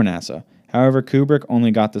for NASA. However, Kubrick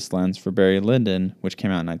only got this lens for Barry Lyndon, which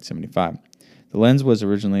came out in 1975. The lens was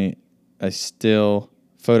originally a still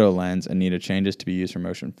photo lens and needed changes to be used for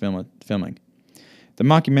motion filming. The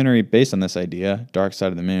mockumentary based on this idea, Dark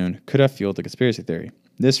Side of the Moon, could have fueled the conspiracy theory.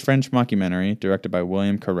 This French mockumentary, directed by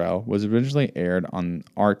William Carell, was originally aired on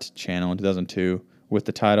Art Channel in 2002 with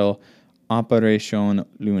the title Opération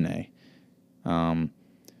Lune.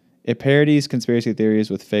 It parodies conspiracy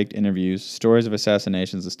theories with faked interviews, stories of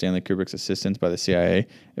assassinations of Stanley Kubrick's assistants by the CIA,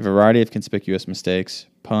 a variety of conspicuous mistakes,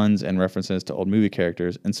 puns, and references to old movie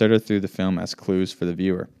characters inserted through the film as clues for the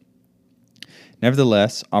viewer.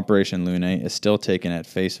 Nevertheless, Operation Lune is still taken at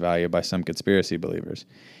face value by some conspiracy believers.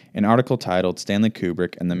 An article titled Stanley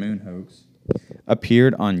Kubrick and the Moon Hoax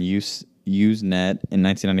appeared on Usenet in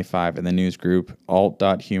 1995 in the news group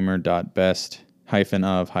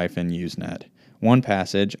alt.humor.best-of-usenet. One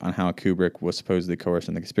passage on how Kubrick was supposedly coerced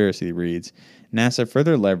in the conspiracy reads, NASA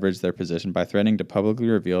further leveraged their position by threatening to publicly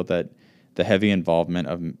reveal that the heavy involvement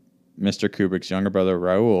of Mr. Kubrick's younger brother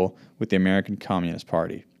Raoul with the American Communist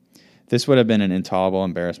Party. This would have been an intolerable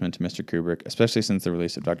embarrassment to Mr. Kubrick, especially since the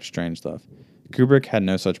release of Dr. Strangelove. Kubrick had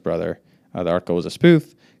no such brother. The article was a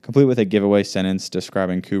spoof, complete with a giveaway sentence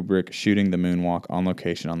describing Kubrick shooting the moonwalk on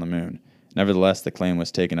location on the moon. Nevertheless, the claim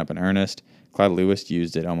was taken up in earnest. Clyde Lewis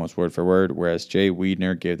used it almost word for word, whereas Jay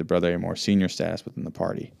Weidner gave the brother a more senior status within the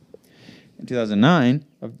party. In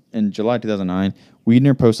July 2009,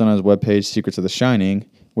 Weidner posted on his webpage Secrets of the Shining,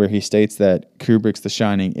 where he states that Kubrick's The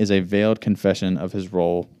Shining is a veiled confession of his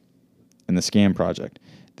role in the scam project.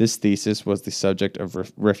 This thesis was the subject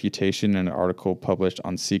of refutation in an article published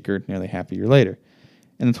on Seeker nearly half a year later.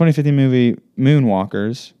 In the 2015 movie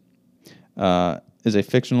Moonwalkers is a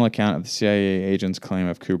fictional account of the CIA agent's claim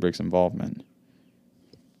of Kubrick's involvement.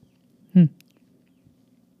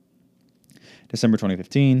 December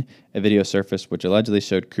 2015, a video surfaced which allegedly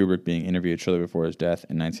showed Kubrick being interviewed shortly before his death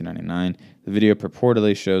in 1999. The video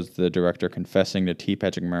purportedly shows the director confessing to T.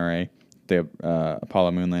 Patrick Murray the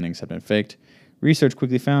Apollo moon landings had been faked. Research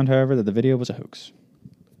quickly found, however, that the video was a hoax.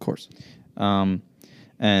 Of course. And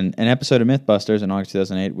an episode of Mythbusters in August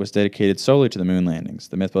 2008 was dedicated solely to the moon landings.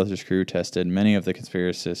 The Mythbusters crew tested many of the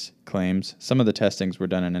conspiracist claims. Some of the testings were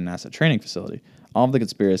done in a NASA training facility. All of the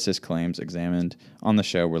conspiracist claims examined on the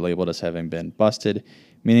show were labeled as having been busted,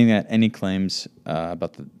 meaning that any claims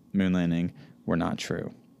about the moon landing were not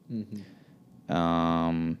true.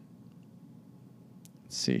 Mm-hmm.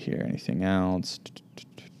 Let's see here. Anything else?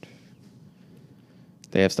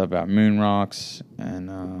 They have stuff about moon rocks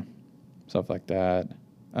and stuff like that.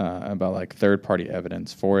 About like third-party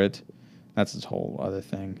evidence for it. That's this whole other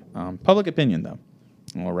thing. Public opinion, though.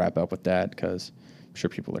 And we'll wrap up with that because I'm sure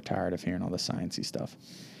people are tired of hearing all the sciencey stuff.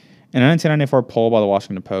 In a 1994 poll by the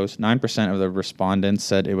Washington Post, 9% of the respondents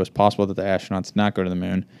said it was possible that the astronauts did not go to the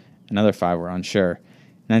moon. Another 5% were unsure.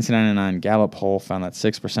 1999 Gallup poll found that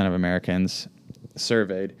 6% of Americans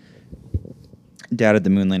surveyed doubted the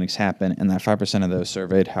moon landings happened, and that 5% of those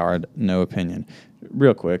surveyed had no opinion.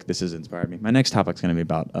 Real quick, this has inspired me. My next topic is going to be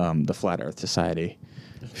about the Flat Earth Society.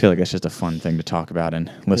 I feel like it's just a fun thing to talk about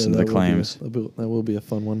and listen to the claims. That will be a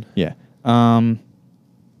fun one. Yeah.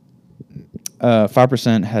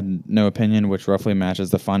 5% had no opinion, which roughly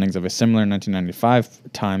matches the findings of a similar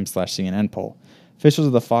 1995 Time/CNN poll. Officials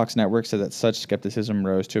of the Fox network said that such skepticism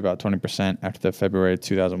rose to about 20% after the February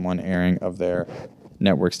 2001 airing of their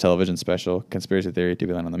network's television special, Conspiracy Theory to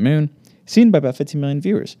Be Land on the Moon, seen by about 15 million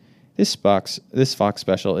viewers. This Fox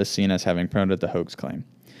special is seen as having promoted the hoax claim.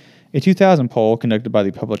 A 2000 poll conducted by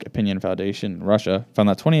the Public Opinion Foundation in Russia found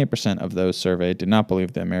that 28% of those surveyed did not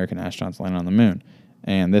believe the American astronauts landed on the moon,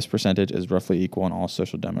 and this percentage is roughly equal in all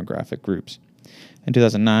social demographic groups. In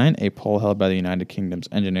 2009, a poll held by the United Kingdom's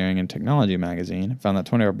Engineering and Technology magazine found that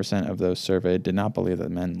 24% of those surveyed did not believe that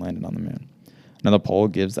men landed on the moon. Another poll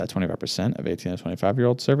gives that 25% of 18 to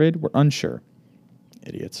 25-year-olds surveyed were unsure.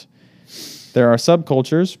 Idiots. There are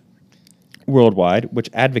subcultures worldwide which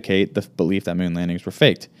advocate the belief that moon landings were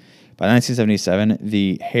faked. By 1977,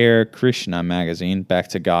 the Hare Krishna magazine, Back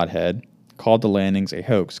to Godhead, called the landings a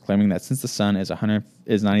hoax, claiming that since the sun is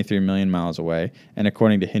 93 million miles away, and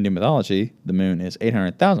according to Hindu mythology, the moon is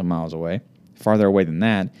 800,000 miles away, farther away than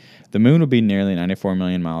that, the moon would be nearly 94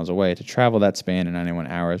 million miles away. To travel that span in 91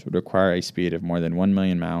 hours would require a speed of more than 1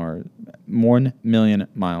 million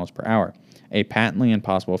miles per hour, a patently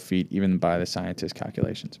impossible feat even by the scientists'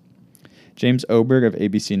 calculations. James Oberg of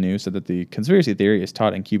ABC News said that the conspiracy theory is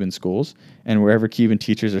taught in Cuban schools and wherever Cuban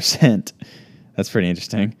teachers are sent. That's pretty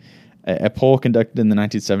interesting. A poll conducted in the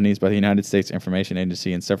 1970s by the United States Information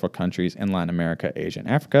Agency in several countries in Latin America, Asia, and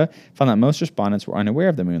Africa found that most respondents were unaware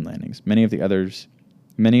of the moon landings. Many of the others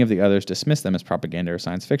Many of the others dismissed them as propaganda or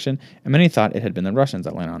science fiction, and many thought it had been the Russians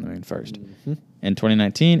that landed on the moon first. In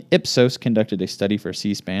 2019, Ipsos conducted a study for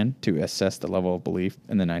C-SPAN to assess the level of belief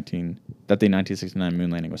in that the 1969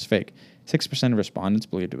 moon landing was fake. 6% of respondents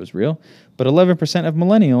believed it was real, but 11% of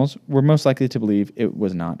millennials were most likely to believe it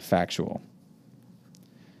was not factual.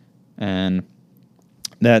 And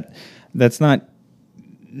that's not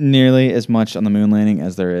nearly as much on the moon landing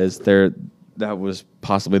as there is there. That was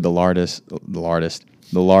possibly the largest There's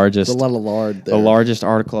a lot of lard there. the largest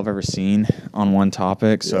article I've ever seen on one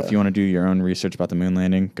topic. So Yeah. if you want to do your own research about the moon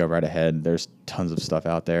landing, go right ahead. There's tons of stuff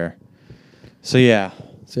out there. So yeah,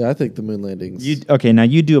 See, I think the moon landings. now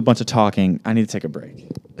you do a bunch of talking. I need to take a break.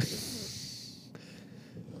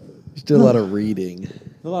 You did a lot of reading.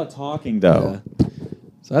 A lot of talking though. Yeah.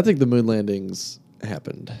 So I think the moon landings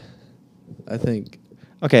happened. I think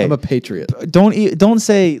Okay, I'm a patriot, don't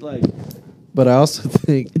say like but I also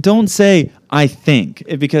think don't say I think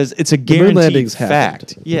because it's a moon guaranteed landings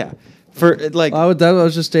fact. happened. Yeah, for like I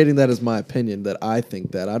was just stating that as my opinion that I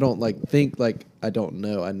think that. I don't think like I don't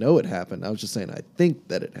know. I know it happened. I was just saying I think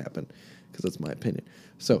that it happened because it's my opinion.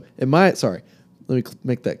 So let me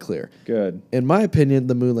make that clear. good. In my opinion,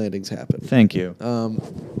 the moon landings happened. Thank you.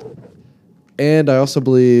 And I also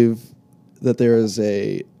believe that there is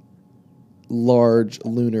a large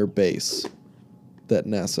lunar base that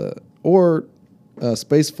NASA or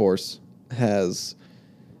Space Force has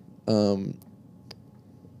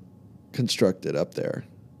constructed up there,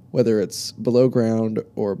 whether it's below ground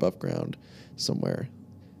or above ground, somewhere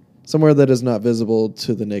that is not visible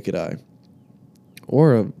to the naked eye,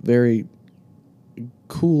 or a very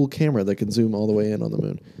cool camera that can zoom all the way in on the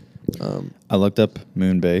moon. I looked up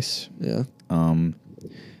moon base. Yeah.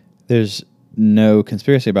 There's no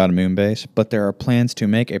conspiracy about a moon base, but there are plans to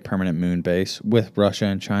make a permanent moon base with Russia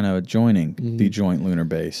and China joining the joint lunar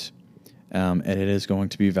base. And it is going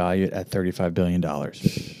to be valued at $35 billion.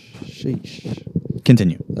 Sheesh.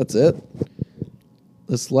 Continue. That's it.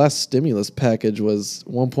 This last stimulus package was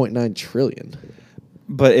 1.9 trillion.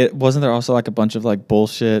 But it wasn't there also like a bunch of like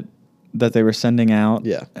bullshit that they were sending out?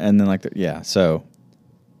 Yeah. And then like, so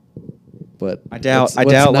But I doubt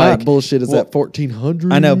what's not not bullshit is well, that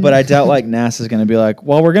 1400. I know, but I doubt like NASA's going to be like,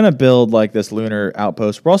 well, we're going to build like this lunar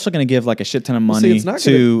outpost. We're also going to give like a shit ton of Well, see, money it's not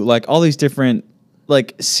to like all these different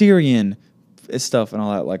like Syrian stuff and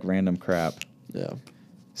all that like random crap. Yeah.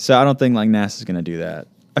 So I don't think like NASA's going to do that.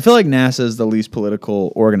 I feel like NASA is the least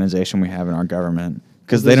political organization we have in our government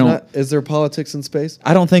because they don't. Is there politics in space?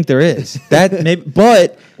 I don't think there is that. Maybe,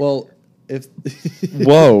 but Well, if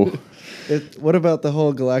whoa, what about the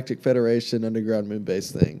whole Galactic Federation underground moon base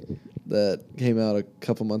thing that came out a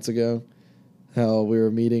couple months ago? How we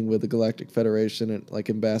were meeting with the Galactic Federation and like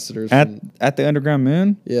ambassadors. at from, the underground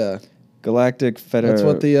moon, yeah, Galactic Federation. that's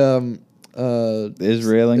what the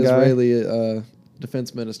Israeli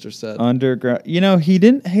defense minister said. Underground. He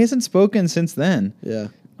hasn't spoken since then. Yeah.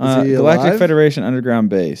 Is he Galactic alive? Federation underground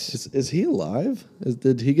base. Is he alive?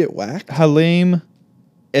 Did he get whacked? Halim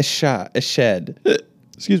Eshed.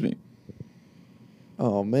 Excuse me.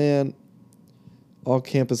 Oh man. All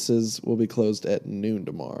campuses will be closed at noon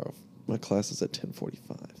tomorrow. My class is at 10:45.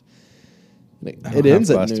 It I don't ends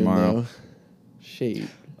have at class noon tomorrow. though. Shit.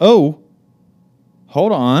 Oh,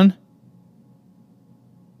 hold on.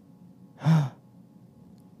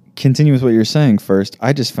 Continue with what you're saying first.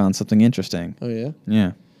 I just found something interesting. Oh yeah.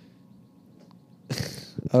 Yeah.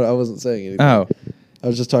 I wasn't saying anything. Oh, I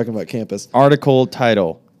was just talking about campus. article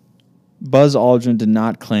title. Buzz Aldrin did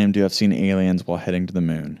not claim to have seen aliens while heading to the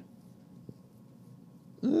moon.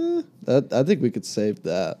 I think we could save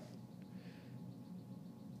that.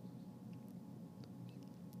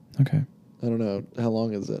 Okay. I don't know. How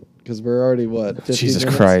long is it? Because we're already, what, 15 Jesus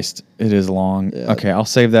minutes? Christ. It is long. Yeah. Okay, I'll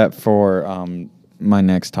save that for my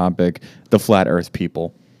next topic, the flat earth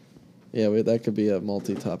people. Yeah, that could be a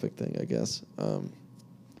multi-topic thing, I guess.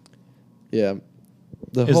 Yeah.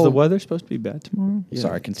 Is the weather supposed to be bad tomorrow? Yeah,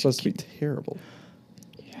 Sorry, it's supposed to be terrible.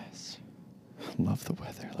 Yes. Love the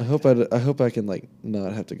weather. I hope I can, like,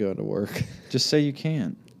 not have to go into work. Just say you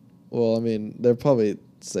can't. Well, I mean, they'll probably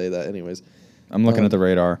say that anyways. I'm looking at the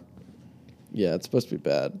radar. Yeah, it's supposed to be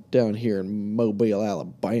bad down here in Mobile,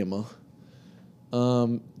 Alabama.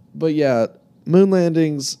 But yeah, moon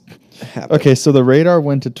landings happen. Okay, so the radar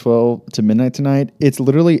went to midnight tonight. It's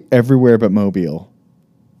literally everywhere but Mobile.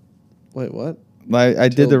 Wait, what? I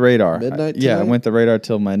did Till the radar. midnight Yeah, I tonight? went the radar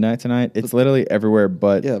till midnight tonight. It's literally everywhere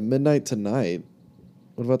but. Yeah, midnight tonight.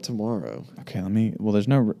 What about tomorrow? Okay, there's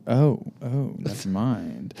no. Oh, never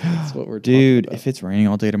mind. That's what we're talking Dude, about. if it's raining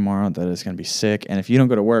all day tomorrow, that is going to be sick. And if you don't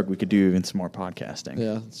go to work, we could do even some more podcasting.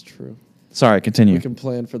 Yeah, that's true. Sorry, continue. We can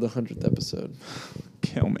plan for the 100th episode.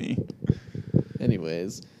 Kill me.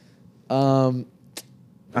 Anyways, I'm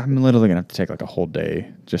literally gonna have to take like a whole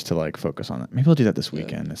day just to like focus on that. Maybe I'll do that this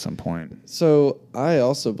weekend at some point. so I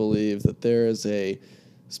also believe that there is a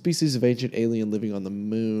species of ancient alien living on the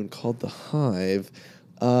moon called the Hive.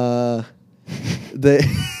 They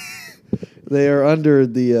they are under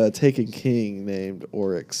the Taken King named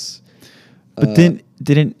Oryx. But then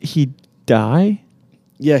didn't he die?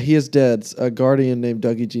 Yeah, he is dead. A guardian named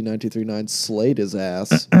Dougie G9239 slayed his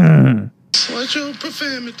ass. What's your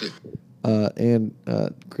profanity? And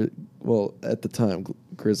well, at the time,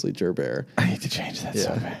 Grizzly Gerbear. I need to change that.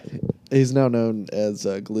 So Yeah, bad. he's now known as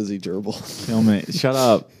Glizzy Gerbil. Kill me. Shut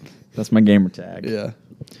up. That's my gamer tag. Yeah.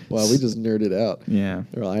 Wow, we just nerded out. Yeah.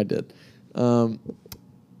 Or I did.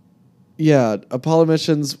 Yeah, Apollo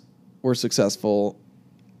missions were successful.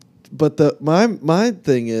 But my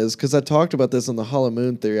thing is, because I talked about this on the Hollow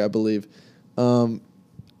Moon theory, I believe. I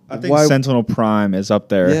think Sentinel Prime is up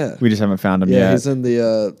there. Yeah. We just haven't found him Yeah, yet. he's in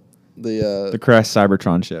the crashed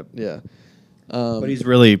Cybertron ship. yeah. But he's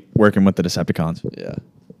really working with the Decepticons. Yeah.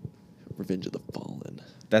 Revenge of the Fallen.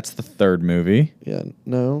 That's the third movie. Yeah.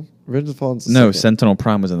 No. Revenge of the Fallen's the No, second. Sentinel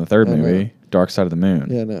Prime was in the third I know. movie, Dark Side of the Moon.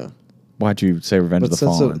 Yeah, no. Why'd you say Revenge of the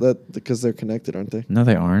since Fallen? that because they're connected, aren't they? No,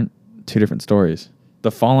 they aren't. Two different stories.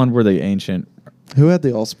 The Fallen were the ancient, Who had the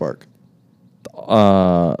Allspark?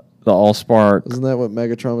 the Allspark. Isn't that what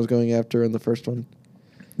Megatron was going after in the first one?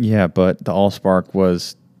 Yeah, but the Allspark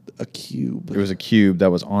was, A cube. it was a cube that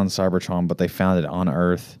was on Cybertron, but they found it on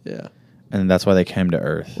Earth, Yeah. and that's why they came to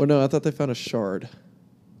Earth. Well, no, I thought they found a shard.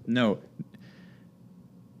 No,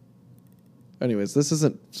 Anyways, this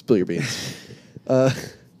isn't spill your beans. Where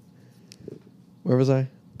was I?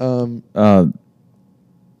 I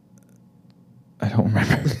don't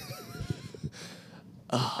remember.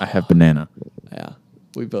 I have banana. Yeah,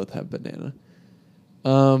 we both have banana.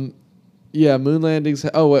 Yeah, moon landings. I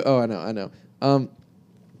know.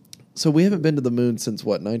 So we haven't been to the moon since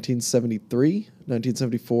what? 1973,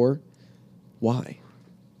 1974. Why?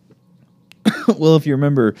 Well, if you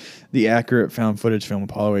remember the accurate found footage film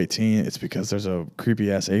Apollo 18, it's because there's a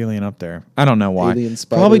creepy ass alien up there. I don't know why. Alien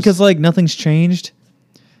spiders? Probably because like nothing's changed.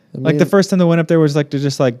 I Like the mean, first time they went up there was like to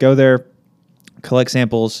just like go there, collect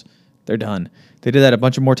samples, they're done. They did that a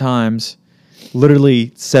bunch of more times,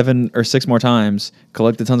 literally 7 or 6 more times,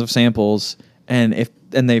 collected tons of samples, and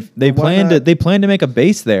they why plan not- to make a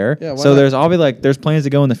base there. Yeah, why so not- there's obviously there's plans to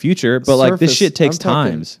go in the future, but like this surface- shit takes I'm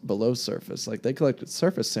talking times. below surface. Like they collected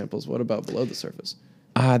surface samples. What about below the surface?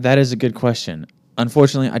 That is a good question.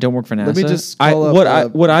 Unfortunately, I don't work for NASA. Let me just call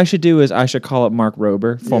up, what I should do is I should call up Mark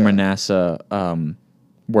Rober, former Yeah. NASA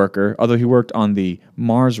worker, although he worked on the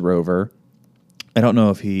Mars rover. I don't know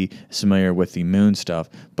if he is familiar with the moon stuff,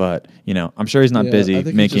 but you know, I'm sure he's not Yeah, busy I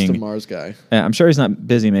think making. he's just a Mars guy. I'm sure he's not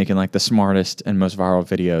busy making like the smartest and most viral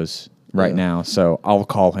videos right Yeah. now. So I'll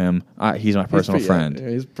call him. He's my personal He's friend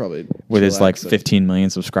he's probably with his like chillaxing. 15 million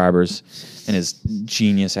subscribers and his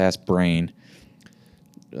genius ass brain.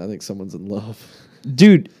 I think someone's in love.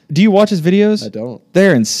 Dude, do you watch his videos? I don't.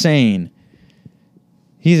 They're insane.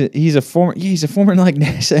 He's a former like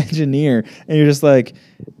NASA engineer, and you're just like,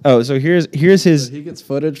 oh, so here's his He gets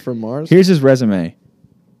footage from Mars. here's his resume.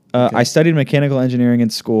 Okay. I studied mechanical engineering in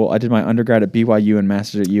school. I did my undergrad at BYU and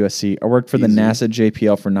master's at USC. I worked for the Easy. NASA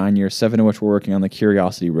JPL for 9 years, 7 of which were working on the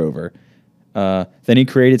Curiosity rover. Then he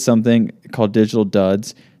created something called Digital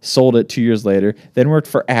Duds, sold it 2 years later, then worked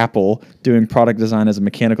for Apple doing product design as a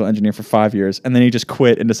mechanical engineer for 5 years, and then he just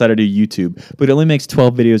quit and decided to do YouTube. But he only makes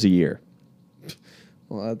 12 videos a year.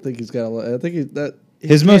 Well, I think he's got a lot. I think he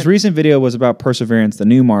His most can't- recent video was about Perseverance, the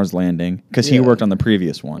new Mars landing, because he Yeah. worked on the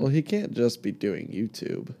previous one. Well, he can't just be doing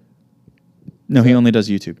YouTube. No, he only does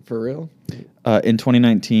YouTube. For real? In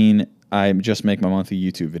 2019, I just make my monthly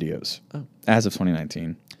YouTube videos. Oh. As of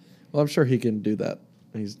 2019. Well, I'm sure he can do that.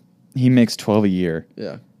 He makes 12 a year,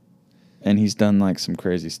 Yeah. and he's done like some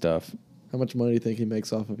crazy stuff. How much money do you think he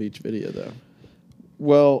makes off of each video, though?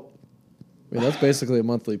 Well, I mean, that's basically a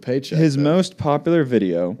monthly paycheck. his though. most popular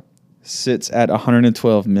video sits at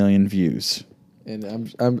 112 million views. And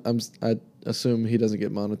I assume he doesn't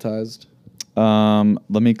get monetized.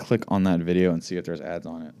 Let me click on that video and see if there's ads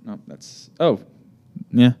on it. No,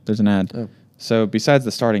 yeah, there's an ad. Oh. So besides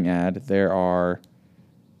the starting ad, there's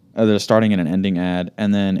a starting and an ending ad,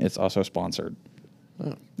 and then it's also sponsored.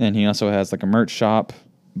 Oh. And he also has like a merch shop,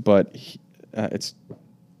 but it's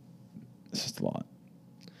just a lot.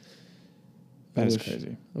 That is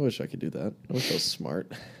crazy. I wish I could do that. I wish I was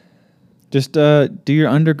smart. Just do your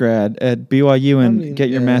undergrad at BYU and I mean, get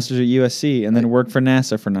your yeah. master's at USC, and then work for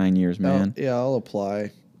NASA for 9 years, man. I'll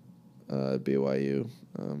apply at BYU.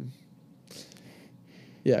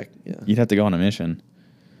 Yeah. You'd have to go on a mission.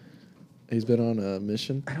 He's been on a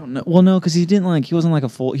mission. I don't know. Well, no, because he wasn't like a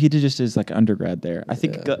full. He did just his like undergrad there. I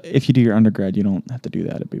think Yeah. if you do your undergrad, you don't have to do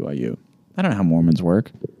that at BYU. I don't know how Mormons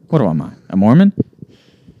work. What am I? A Mormon?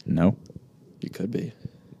 No. You could be.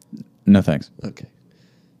 No thanks. Okay.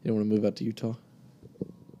 You don't want to move out to Utah?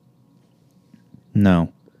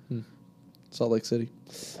 No. Salt Lake City?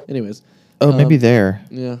 Anyways. Oh, maybe there.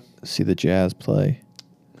 Yeah. See the Jazz play.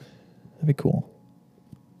 That'd be cool.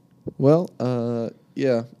 Well,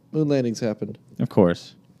 yeah. Moon landings happened. Of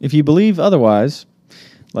course. If you believe otherwise,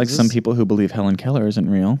 like Is some this- people who believe Helen Keller isn't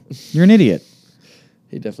real, you're an idiot.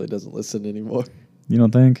 He definitely doesn't listen anymore. You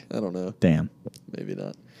don't think? I don't know. Damn. Maybe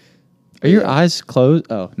not. Are your Yeah. eyes closed?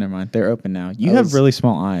 Oh, never mind. They're open now. You I have was- really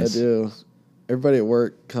small I eyes. do. Everybody at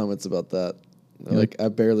work comments about that. You Like, I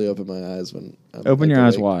barely open my eyes when I'm Open like, your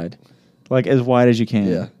eyes awake. wide. Like as wide as you can.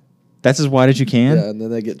 Yeah. That's as wide as you can? Yeah, and then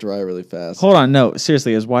they get dry really fast. Hold on. No,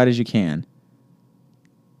 seriously, as wide as you can.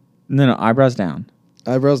 No, eyebrows down.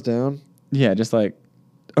 Eyebrows down. Yeah, just like,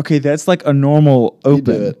 okay, that's like a normal You open.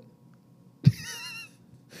 do it.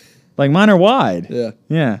 Like mine are wide. Yeah.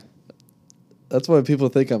 Yeah. That's why people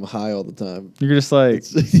think I'm high all the time. You're just like,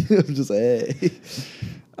 I'm just, hey.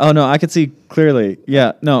 oh no, I can see clearly.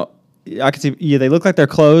 Yeah, no, I can see. Yeah, they look like they're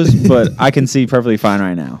closed, but I can see perfectly fine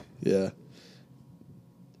right now. Yeah.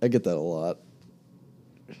 I get that a lot.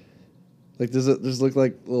 Like, does it just look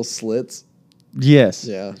like little slits? Yes.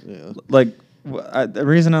 Yeah, yeah. Like the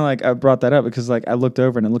reason I brought that up because like I looked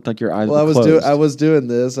over and it looked like your eyes Well, were closed. I was doing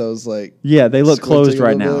this. I was like, Yeah, they look squinting closed a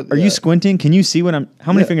right little now. bit, Are yeah. you squinting? Can you see what I'm?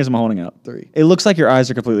 How many Yeah. fingers am I holding up? 3. It looks like your eyes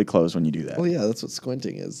are completely closed when you do that. Well, yeah, that's what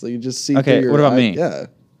squinting is. So you just see. Okay, through your what about eye- me? Yeah,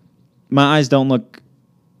 My eyes don't look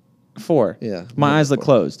 4. Yeah, My mine eyes look look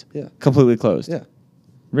 4. closed. Yeah. Completely closed. yeah.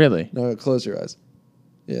 Really? No, close your eyes.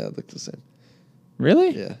 Yeah, it look the same.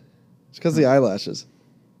 Really? Yeah, it's because the eyelashes.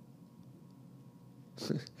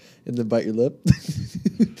 And then bite your lip.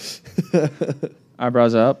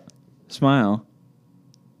 Eyebrows up, smile,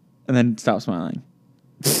 and then stop smiling.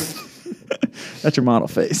 That's your model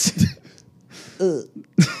face.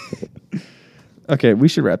 Okay, we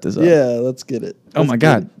should wrap this up. Yeah, let's get it. Oh my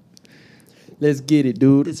God. Let's get it,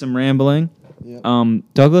 dude. Did some rambling. Yeah.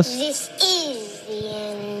 Douglas? This is the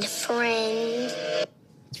end, friend.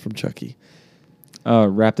 It's from Chucky.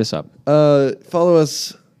 Wrap this up. Follow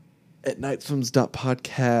us at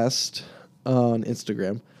nightswims.podcast on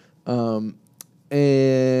Instagram.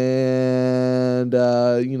 And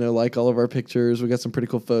like all of our pictures. We got some pretty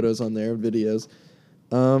cool photos on there and videos.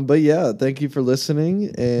 But yeah, thank you for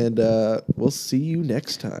listening, and we'll see you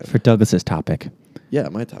next time. For Douglas's topic. Yeah,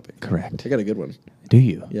 my topic. Correct. I got a good one. Do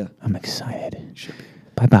you? Yeah. I'm excited. Should be.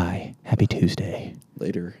 Bye-bye. Happy Tuesday.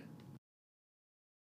 Later.